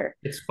Harry Potter.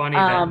 It's funny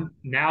that Um,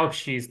 now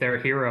she's their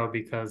hero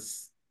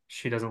because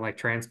she doesn't like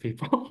trans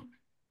people.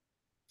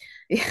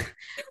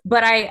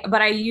 but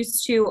I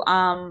used to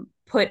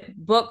put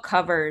book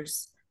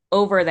covers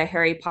over the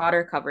Harry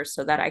Potter covers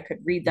so that I could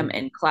read them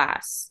in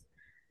class.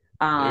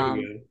 There Um,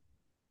 you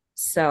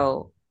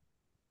so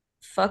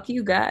fuck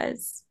you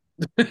guys.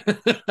 go.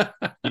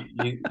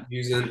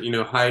 Using,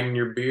 hiding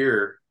your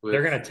beer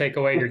They're with gonna take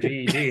away your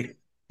GED.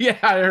 Yeah,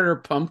 I heard her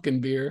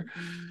pumpkin beer.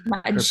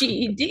 My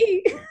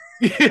GED.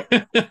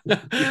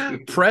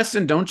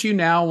 Preston, don't you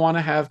now want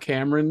to have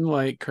Cameron,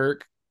 like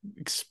Kirk,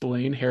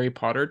 explain Harry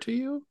Potter to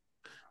you?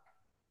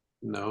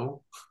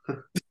 no.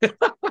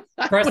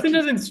 Preston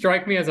doesn't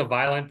strike me as a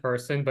violent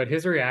person, but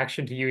his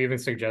reaction to you even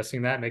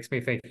suggesting that makes me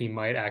think he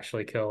might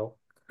actually kill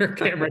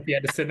Cameron if he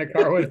had to sit in a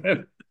car with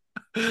him.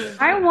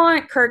 I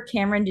want Kirk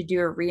Cameron to do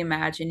a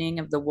reimagining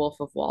of The Wolf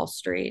of Wall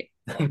Street.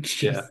 Oh,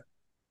 jeez.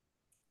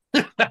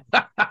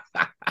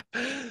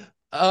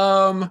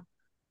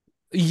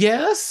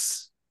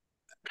 Yes.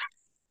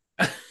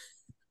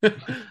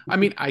 I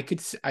mean, I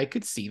could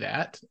see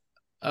that.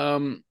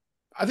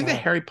 I think the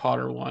Harry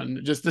Potter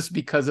one, just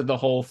because of the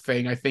whole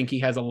thing, I think he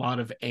has a lot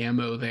of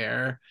ammo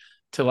there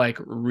to like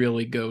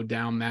really go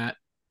down that.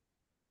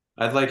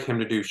 I'd like him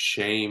to do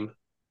Shame.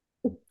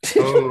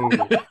 Oh,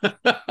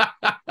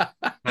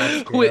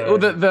 that's Wait,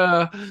 good.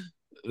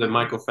 The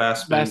Michael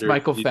Fassbender.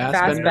 Michael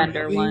Fassbender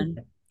Fassbender movie? one.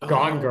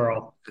 Gone Oh,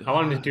 Girl. I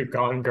wanted to do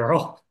Gone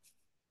Girl.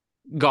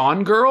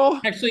 Gone Girl?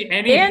 Actually,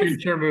 any Dan's-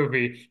 Fincher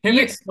movie. Him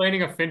You-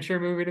 explaining a Fincher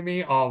movie to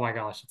me. Oh my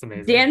gosh, it's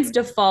amazing. Dan's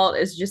default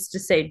is just to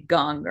say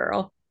Gone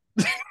Girl.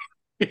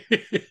 Do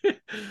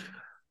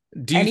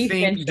you Any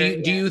think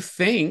Fincher, do you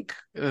think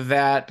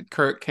that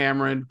Kirk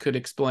Cameron could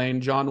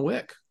explain John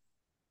Wick?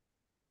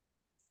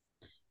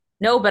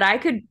 No, but I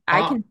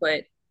Ah. can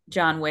put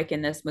John Wick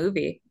in this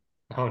movie.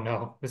 Oh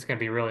no, this is gonna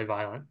be really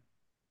violent.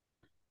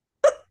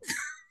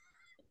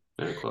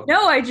 Very close.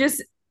 No,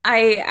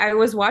 I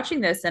was watching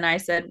this and I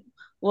said,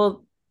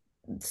 well,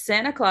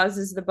 Santa Claus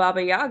is the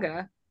Baba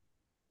Yaga.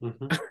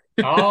 Mhm.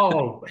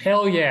 Oh,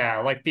 hell yeah.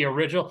 Like the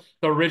original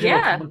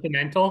Yeah.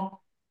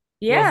 Continental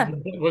Yeah.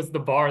 was the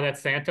bar that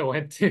Santa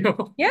went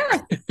to.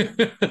 Yeah.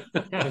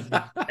 That was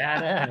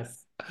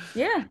badass.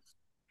 Yeah.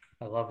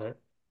 I love it.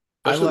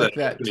 I Especially like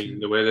that opening, too.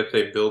 the way that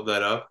they build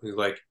that up. He's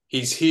like,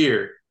 he's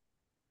here.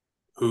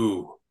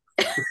 Who?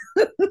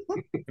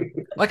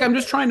 Like, I'm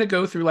just trying to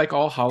go through like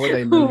all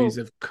holiday movies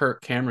of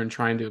Kirk Cameron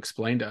trying to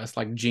explain to us,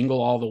 like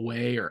Jingle All the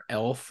Way or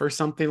Elf or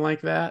something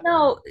like that.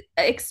 No,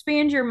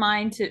 expand your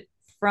mind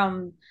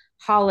from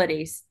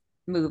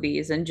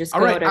movies and just All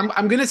go right, to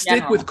I'm gonna stick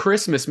general. with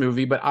Christmas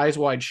movie, but Eyes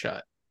Wide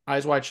Shut.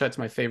 Eyes Wide Shut's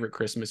my favorite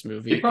Christmas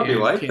movie. You probably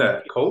and like can-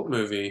 that cult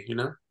movie,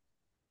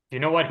 You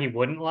know what he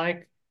wouldn't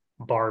like?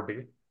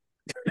 Barbie.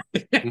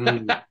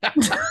 Mm.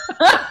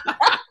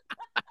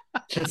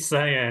 Just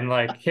saying,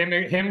 like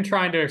him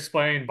trying to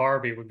explain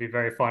Barbie would be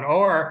very fun.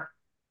 Or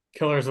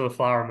Killers of the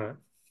Flower Moon.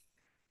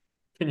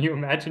 Can you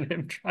imagine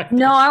him trying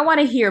No, I want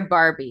to hear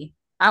Barbie.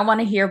 I want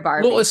to hear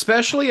Barbie. Well,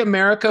 especially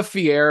America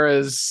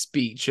Fiera's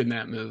speech in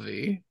that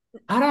movie.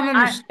 I don't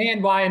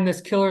understand why in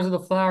this Killers of the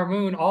Flower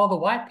Moon all the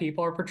white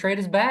people are portrayed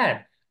as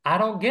bad. I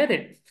don't get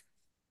it.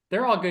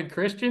 They're all good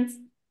Christians.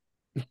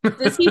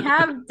 does he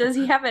have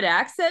an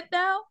accent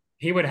now?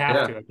 He would have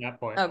Yeah. to at that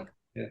point. Oh,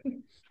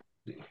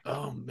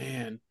 Oh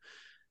man,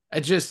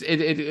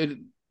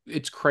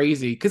 it's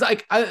crazy because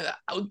I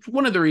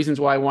one of the reasons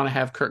why I want to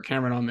have Kirk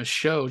Cameron on this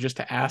show just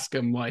to ask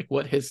him like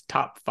what his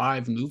top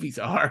 5 movies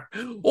are,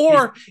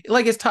 or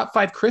like his top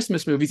 5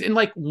 Christmas movies, and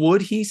like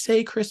would he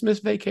say Christmas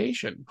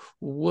Vacation?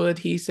 Would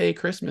he say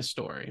Christmas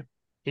Story?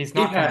 He's He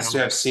not has to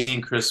gonna. have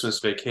seen Christmas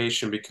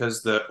Vacation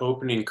because the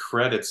opening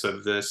credits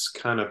of this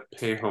kind of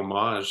pay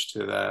homage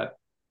to that.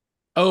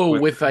 Oh,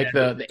 With with like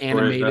the Story of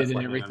animated and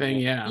Bethlehem, everything,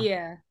 yeah.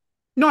 yeah.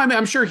 No, I mean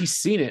I'm sure he's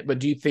seen it, but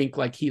do you think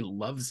like he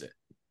loves it?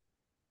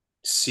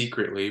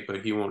 Secretly,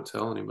 but he won't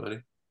tell anybody.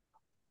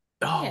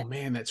 Oh Yeah.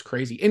 man, that's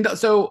crazy. And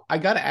so I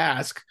got to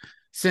ask,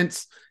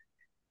 since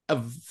a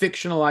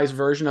fictionalized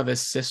version of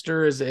his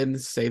sister is in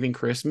Saving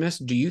Christmas,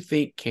 do you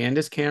think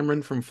Candace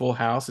Cameron from Full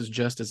House is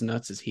just as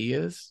nuts as he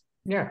is?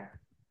 Yeah.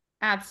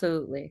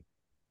 Absolutely.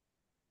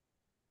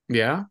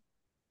 Yeah.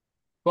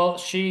 Well,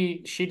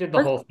 she did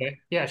the whole thing.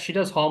 Yeah, she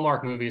does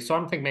Hallmark movies, so I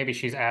don't think maybe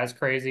she's as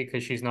crazy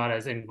because she's not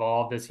as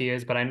involved as he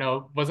is. But I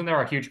know, wasn't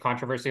there a huge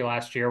controversy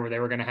last year where they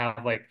were going to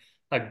have like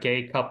a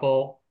gay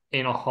couple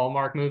in a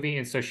Hallmark movie,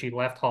 and so she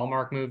left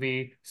Hallmark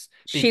movies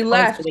She because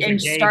left it was a and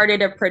gay.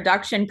 started a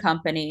production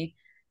company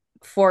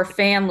for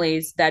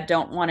families that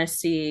don't want to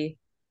see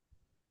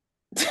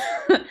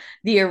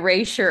the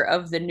erasure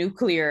of the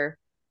nuclear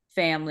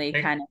family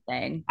They- kind of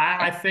thing.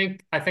 I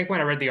think when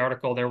I read the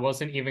article, there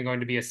wasn't even going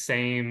to be a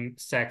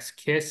same-sex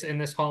kiss in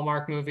this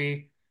Hallmark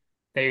movie.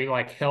 They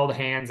like held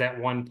hands at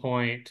one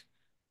point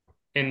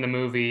in the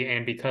movie,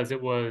 and because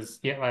it was,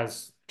 yeah,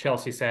 as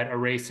Chelsea said,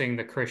 erasing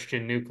the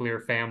Christian nuclear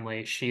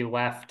family, she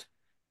left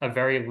a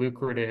very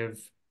lucrative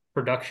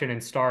production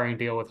and starring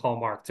deal with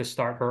Hallmark to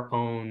start her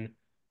own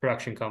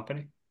production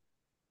company.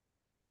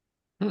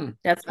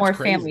 That's more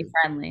crazy. family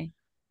friendly.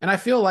 And I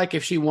feel like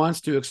if she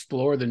wants to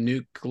explore the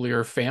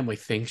nuclear family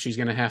thing, she's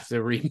going to have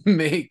to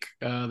remake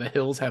The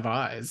Hills Have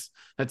Eyes.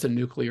 That's a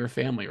nuclear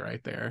family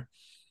right there.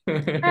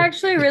 I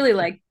actually really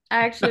like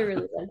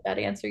that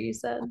answer you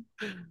said.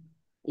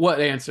 What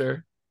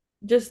answer?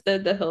 Just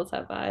the hills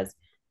have eyes.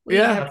 We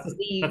Yeah. never That's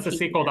leave a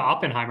sequel to here.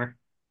 Oppenheimer.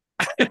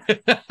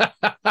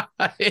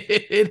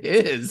 It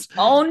is.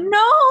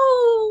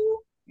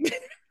 Oh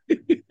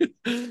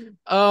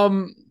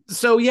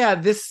So yeah,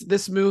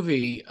 this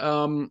movie,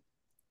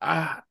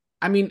 I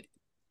mean,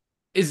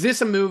 is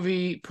this a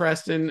movie,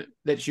 Preston,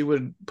 that you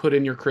would put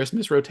in your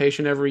Christmas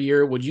rotation every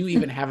year? Would you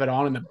even have it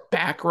on in the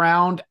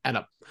background at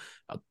a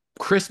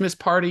Christmas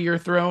party you're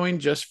throwing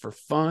just for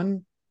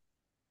fun?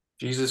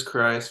 Jesus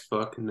Christ,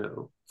 fuck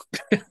no.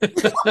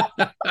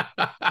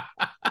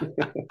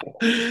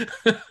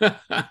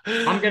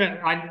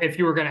 If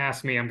you were gonna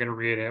ask me, I'm gonna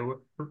read it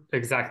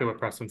exactly what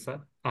Preston said.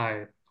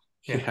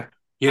 Yeah.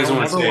 He doesn't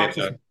want to say it,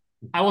 though.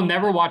 I will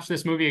never watch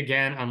this movie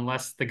again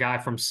unless the guy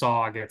from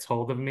Saw gets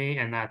hold of me,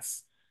 and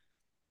that's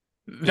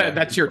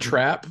That's your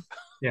trap.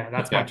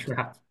 that's Yeah. my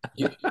trap.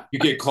 You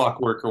get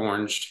Clockwork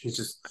Orange. He's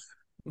just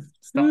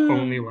It's the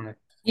only way.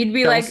 You'd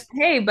be like,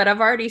 hey, but I've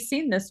already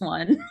seen this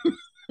one.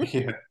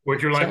 yeah.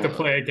 Would you like to So-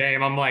 play a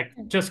game? I'm like,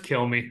 just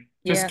kill me.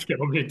 Just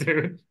kill me,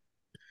 dude.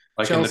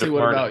 Like in The Chelsea, what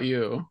Departed. about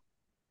you?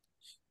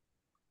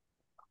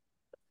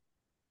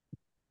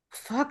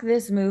 Fuck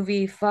this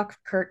movie. Fuck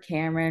Kirk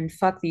Cameron.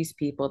 Fuck these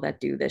people that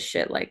do this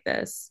shit like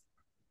this.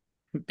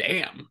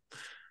 Damn.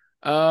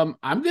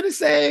 I'm gonna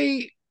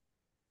say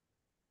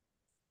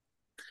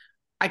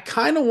I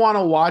kind of want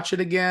to watch it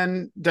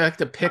again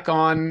to pick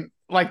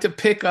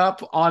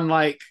up on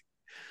like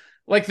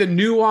the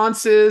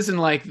nuances and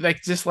like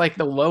just like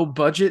the low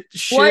budget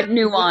shit. What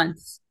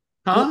nuance?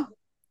 Huh?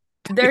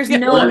 There's Yeah,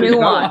 no what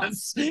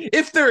nuance.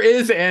 If there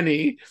is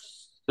any.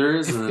 There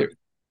If isn't. there-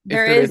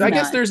 There if is I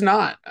guess none. there's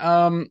not.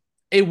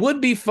 It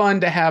would be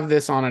fun to have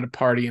this on at a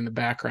party in the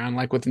background,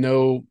 like with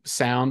no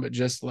sound, but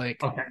just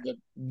like Okay.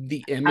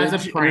 the image.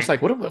 And prank. it's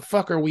like, what the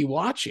fuck are we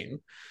watching?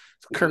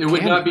 Kirk It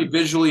would not be Cameron.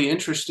 visually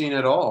interesting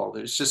at all.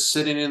 It's just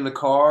sitting in the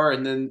car,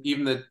 and then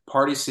even the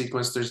party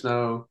sequence, there's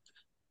no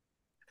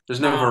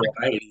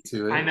variety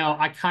to it. I know.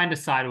 I kind of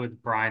sided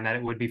with Brian that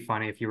it would be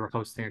funny if you were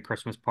hosting a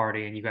Christmas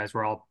party and you guys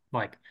were all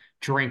like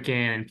drinking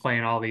and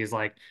playing all these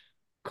like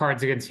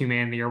Cards Against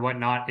Humanity or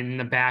whatnot in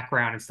the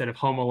background instead of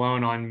Home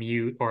Alone on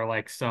mute or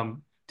like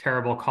some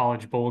terrible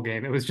college bowl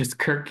game. It was just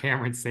Kirk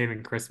Cameron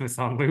saving Christmas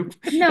on loop.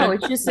 No,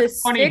 it's just a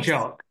Funny six.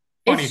 joke.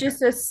 Funny It's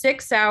just a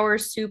 6-hour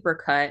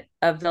supercut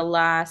of the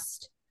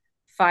last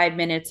 5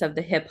 minutes of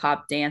the hip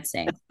hop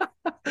dancing.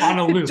 on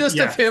a loop. Just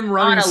yes. of him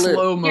running On a loop,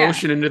 slow yeah.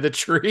 motion into the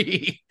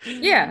tree.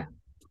 Yeah.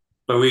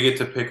 But we get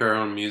to pick our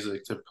own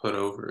music to put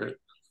over it.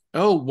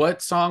 Oh,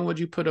 what song would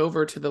you put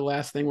over to the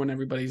last thing when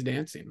everybody's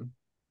dancing?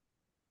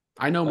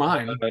 I know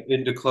mine.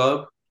 Into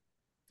Club.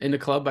 In the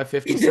Club by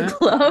 50 The Cent.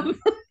 club.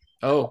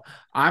 Oh,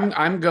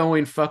 I'm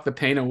going Fuck the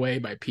Pain Away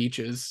by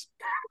Peaches.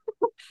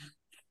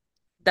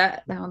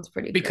 That one's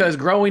pretty Because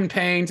Growing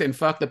Pains and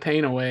Fuck the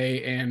Pain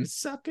Away and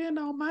Sucking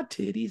on My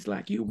Titties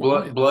Like You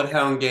Want.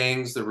 Bloodhound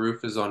Gang's The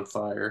Roof Is on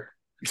Fire.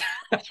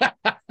 good.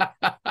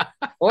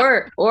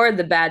 Or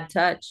the bad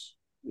touch.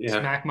 Yeah.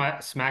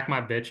 Smack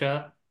my bitch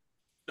up.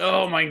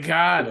 Oh my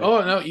God. Yeah.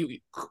 Oh no, you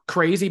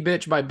Crazy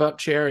Bitch by Buck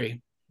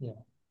Cherry. Yeah.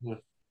 Yeah.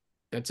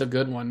 That's a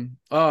good one.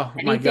 Oh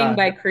my Anything God.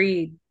 by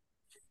Creed.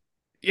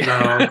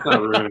 No, it's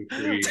not ruined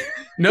Creed.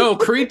 No,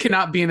 Creed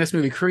cannot be in this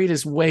movie. Creed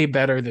is way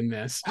better than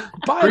this.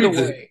 By the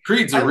way,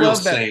 Creed's I a real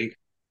love that. saint.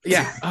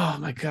 Yeah. Oh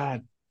my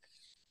God.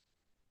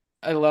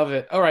 I love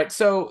it. All right.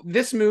 So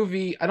this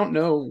movie, I don't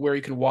know where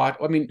you can watch.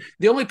 I mean,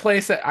 the only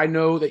place that I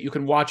know that you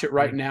can watch it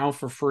right now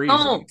for free is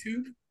Oh.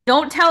 YouTube.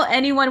 Don't tell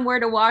anyone where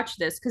to watch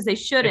this because they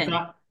shouldn't.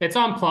 It's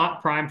on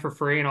Plot Prime for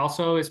free and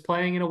also is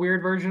playing in a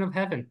weird version of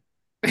Heaven.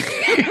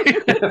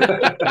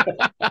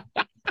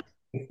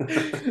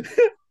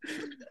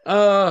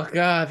 Oh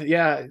God,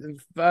 yeah,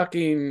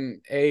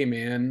 fucking A,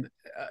 man.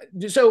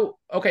 So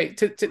okay,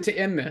 to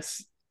end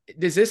this,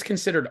 is this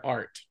considered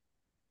art?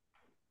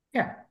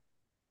 Yeah.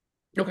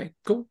 Okay,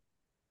 cool.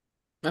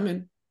 I'm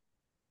in.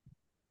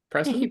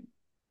 Preston?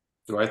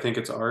 Do I think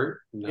it's art?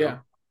 No. Yeah.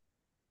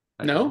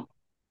 I No? don't.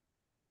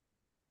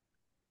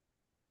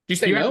 Did you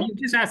say You, no? you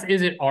just asked,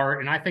 is it art?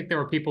 And I think there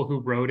were people who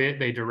wrote it,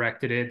 they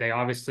directed it, they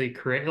obviously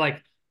create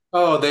like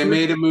Oh, they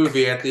made a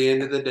movie at the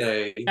end of the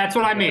day. That's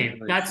what I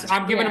mean.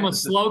 I'm giving them Yeah. a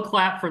slow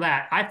clap for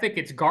that. I think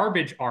it's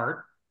garbage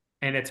art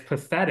and it's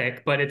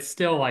pathetic, but it's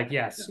still like,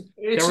 yes, It's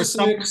there was just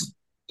some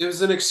it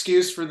was an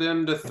excuse for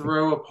them to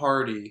throw a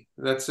party.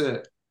 That's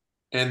it.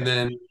 And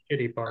then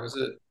shitty that part. was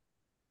it.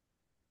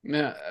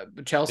 Yeah,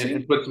 Chelsea,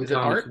 And put some is it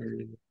art?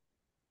 commentary.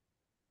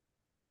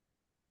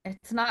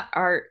 It's not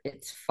art,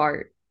 it's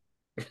fart.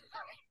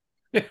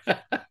 There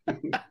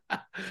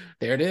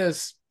it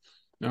is.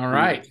 All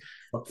right.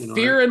 Fucking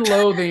Fear art. and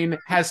Loathing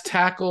has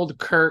tackled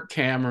Kirk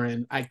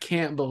Cameron. I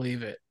can't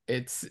believe it.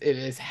 It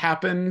has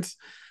happened.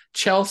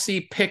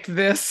 Chelsea picked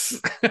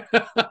this.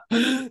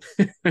 And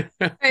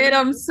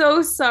I'm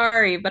so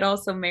sorry, but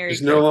also Merry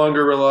It's no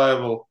longer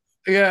reliable.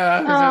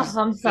 Yeah. Oh,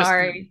 I'm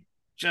sorry.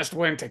 Just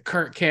went to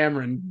Kirk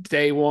Cameron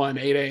day one,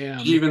 8 a.m.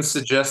 She even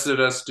suggested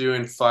us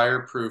doing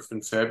Fireproof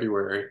in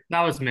February.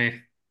 That was me.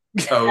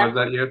 Oh, was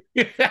that you?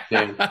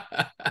 Dang.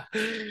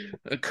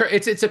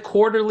 It's a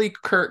quarterly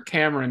Kirk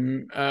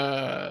Cameron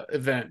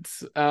event.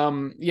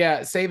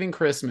 Yeah, Saving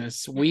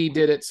Christmas. We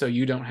did it so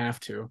you don't have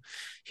to.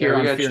 Here we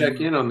on gotta Fear check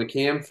and- in on the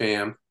Cam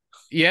fam.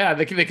 Yeah,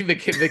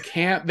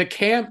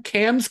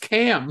 Cam's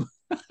Cam.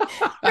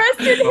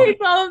 Preston hates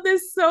all of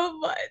this so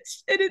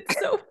much, and it's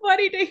so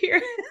funny to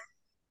hear.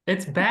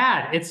 It's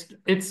bad. It's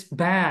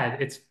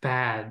bad. It's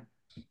bad.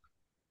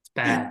 It's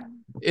bad.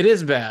 It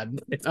is bad.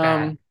 It's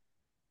bad.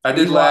 I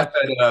did We laugh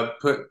at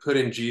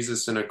putting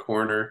Jesus in a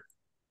corner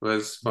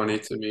was funny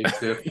to me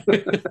too. A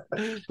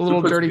little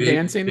Who puts dirty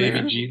dancing baby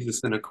there.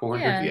 Jesus in a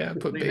corner. Yeah. Yeah,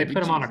 put They baby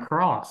put him on a Jesus.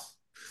 cross.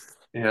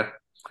 Yeah.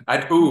 I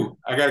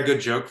got a good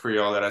joke for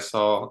y'all that I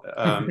saw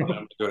I'm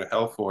to go to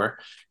hell for.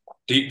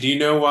 Do you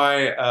know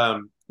why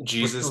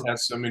Jesus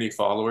has so many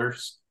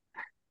followers?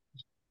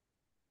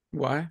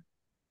 Why?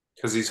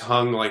 Because he's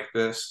hung like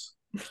this.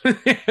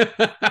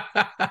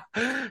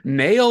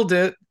 Nailed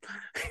it.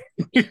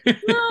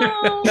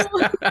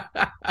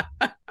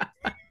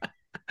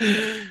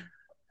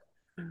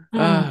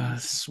 Ah,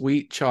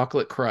 sweet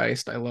chocolate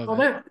Christ. I love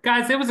Well, it.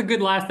 guys, it was a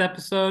good last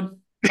episode.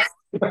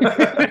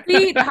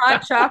 Sweet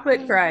hot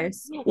chocolate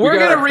Christ. We're We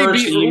got gonna our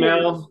first re-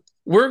 email.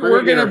 We're We're gonna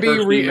gonna get our be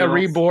first a email.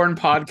 reborn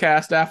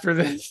podcast after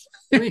this.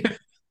 I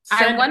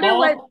Send wonder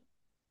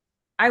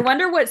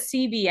what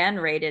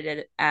CBN rated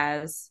it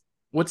as,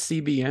 What's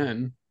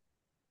CBN?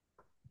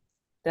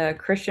 the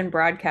Christian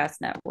Broadcast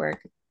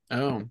Network.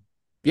 Oh,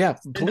 yeah.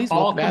 Please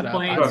all look that up.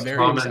 complaints- I'm very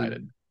Common-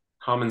 excited.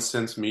 Common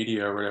Sense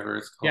Media or whatever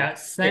it's called. Yeah,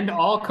 send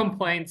all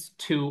complaints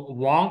to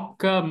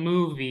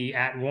wonkamovie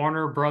at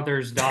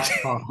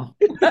warnerbrothers.com.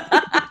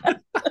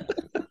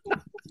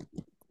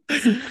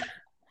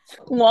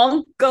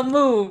 Wonka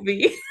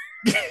movie.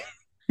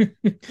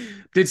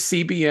 Did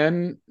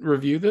CBN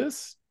review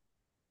this?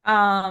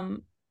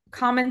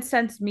 Common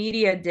Sense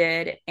Media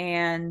did,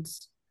 and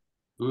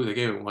Ooh, they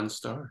gave it 1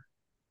 star.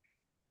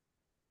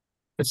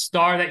 The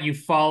star that you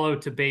follow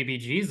to baby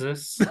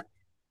Jesus.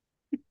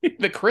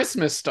 The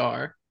Christmas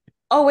star.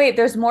 oh wait,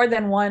 there's more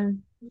than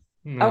one.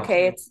 No.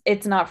 Okay,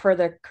 it's not for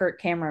the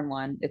Kirk Cameron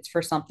one. It's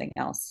for something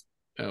else.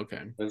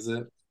 Okay. Is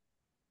it?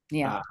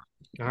 Yeah.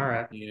 All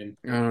right. And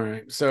All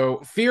right. So,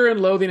 Fear and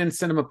Loathing in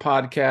Cinema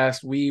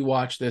podcast. We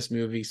watch this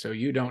movie, so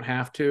you don't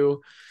have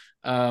to.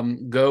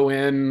 Go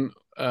in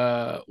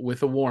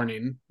with a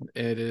warning.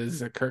 It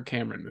is a Kirk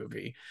Cameron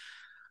movie.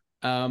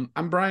 I'm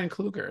Brian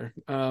Kluger.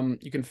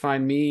 You can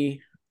find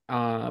me,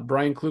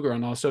 Brian Kluger,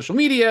 on all social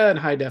media and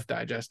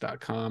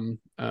highdefdigest.com.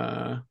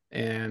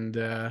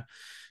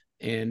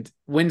 And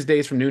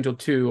Wednesdays from noon till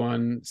 2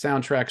 on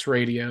Soundtracks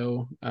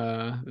Radio.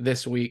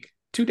 This week,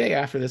 2 days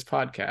after this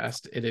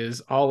podcast, it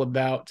is all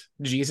about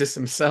Jesus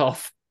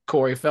himself,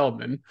 Corey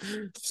Feldman.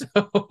 So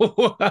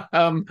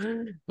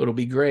it'll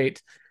be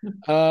great.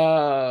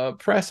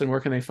 Preston, where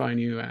can they find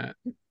you at?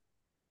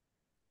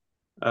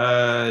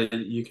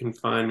 you can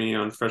find me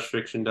on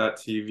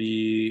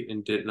freshfiction.tv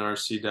and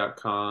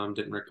DentonRC.com,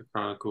 Denton Record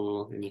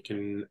Chronicle, and you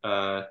can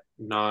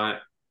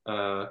not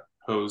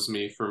hose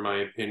me for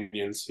my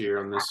opinions here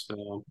on this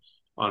film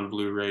on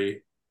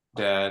Blu-ray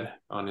Dad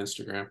on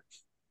Instagram.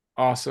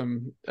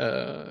 Awesome.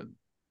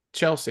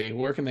 Chelsea,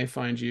 where can they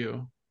find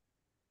you?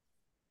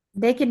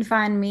 They can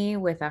find me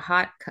with a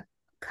hot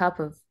cup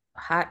of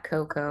hot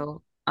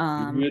cocoa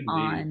Good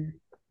on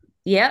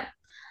yep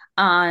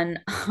on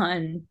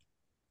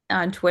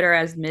Twitter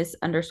as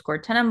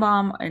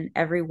Miss_Tenenbaum and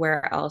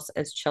everywhere else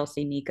as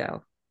Chelsea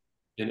Nico.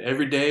 And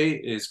every day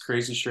is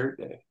Crazy Shirt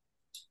Day.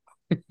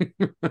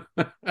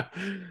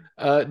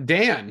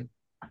 Dan,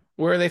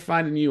 where are they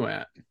finding you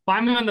at?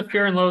 Find me on the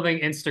Fear and Loathing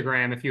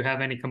Instagram if you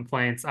have any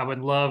complaints. I would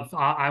love,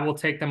 I will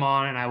take them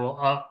on and I will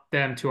up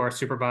them to our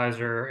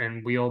supervisor,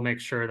 and we'll make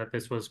sure that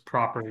this was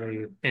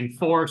properly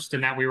enforced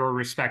and that we were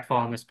respectful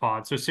on this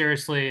pod. So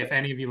seriously, if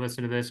any of you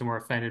listen to this and were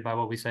offended by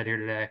what we said here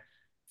today,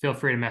 feel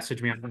free to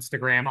message me on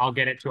Instagram. I'll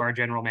get it to our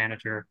general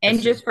manager.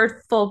 And just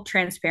for full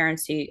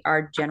transparency,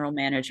 our general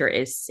manager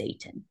is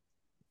Satan.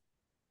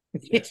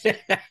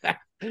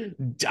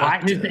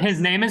 Black, his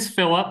name is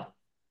Philip.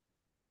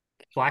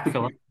 Black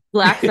Philip.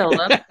 Black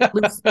Phillip,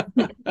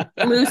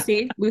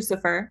 Lucy,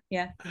 Lucifer.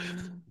 Yeah.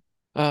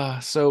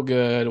 So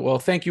good. Well,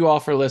 thank you all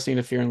for listening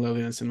to Fear and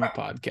Loathing in the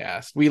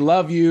podcast. We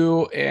love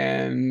you,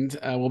 and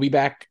we'll be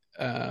back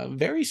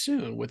very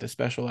soon with a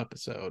special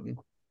episode.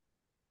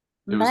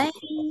 It was Bye.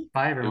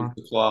 Bye, it everyone. was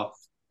the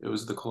cloth. It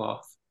was the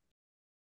cloth.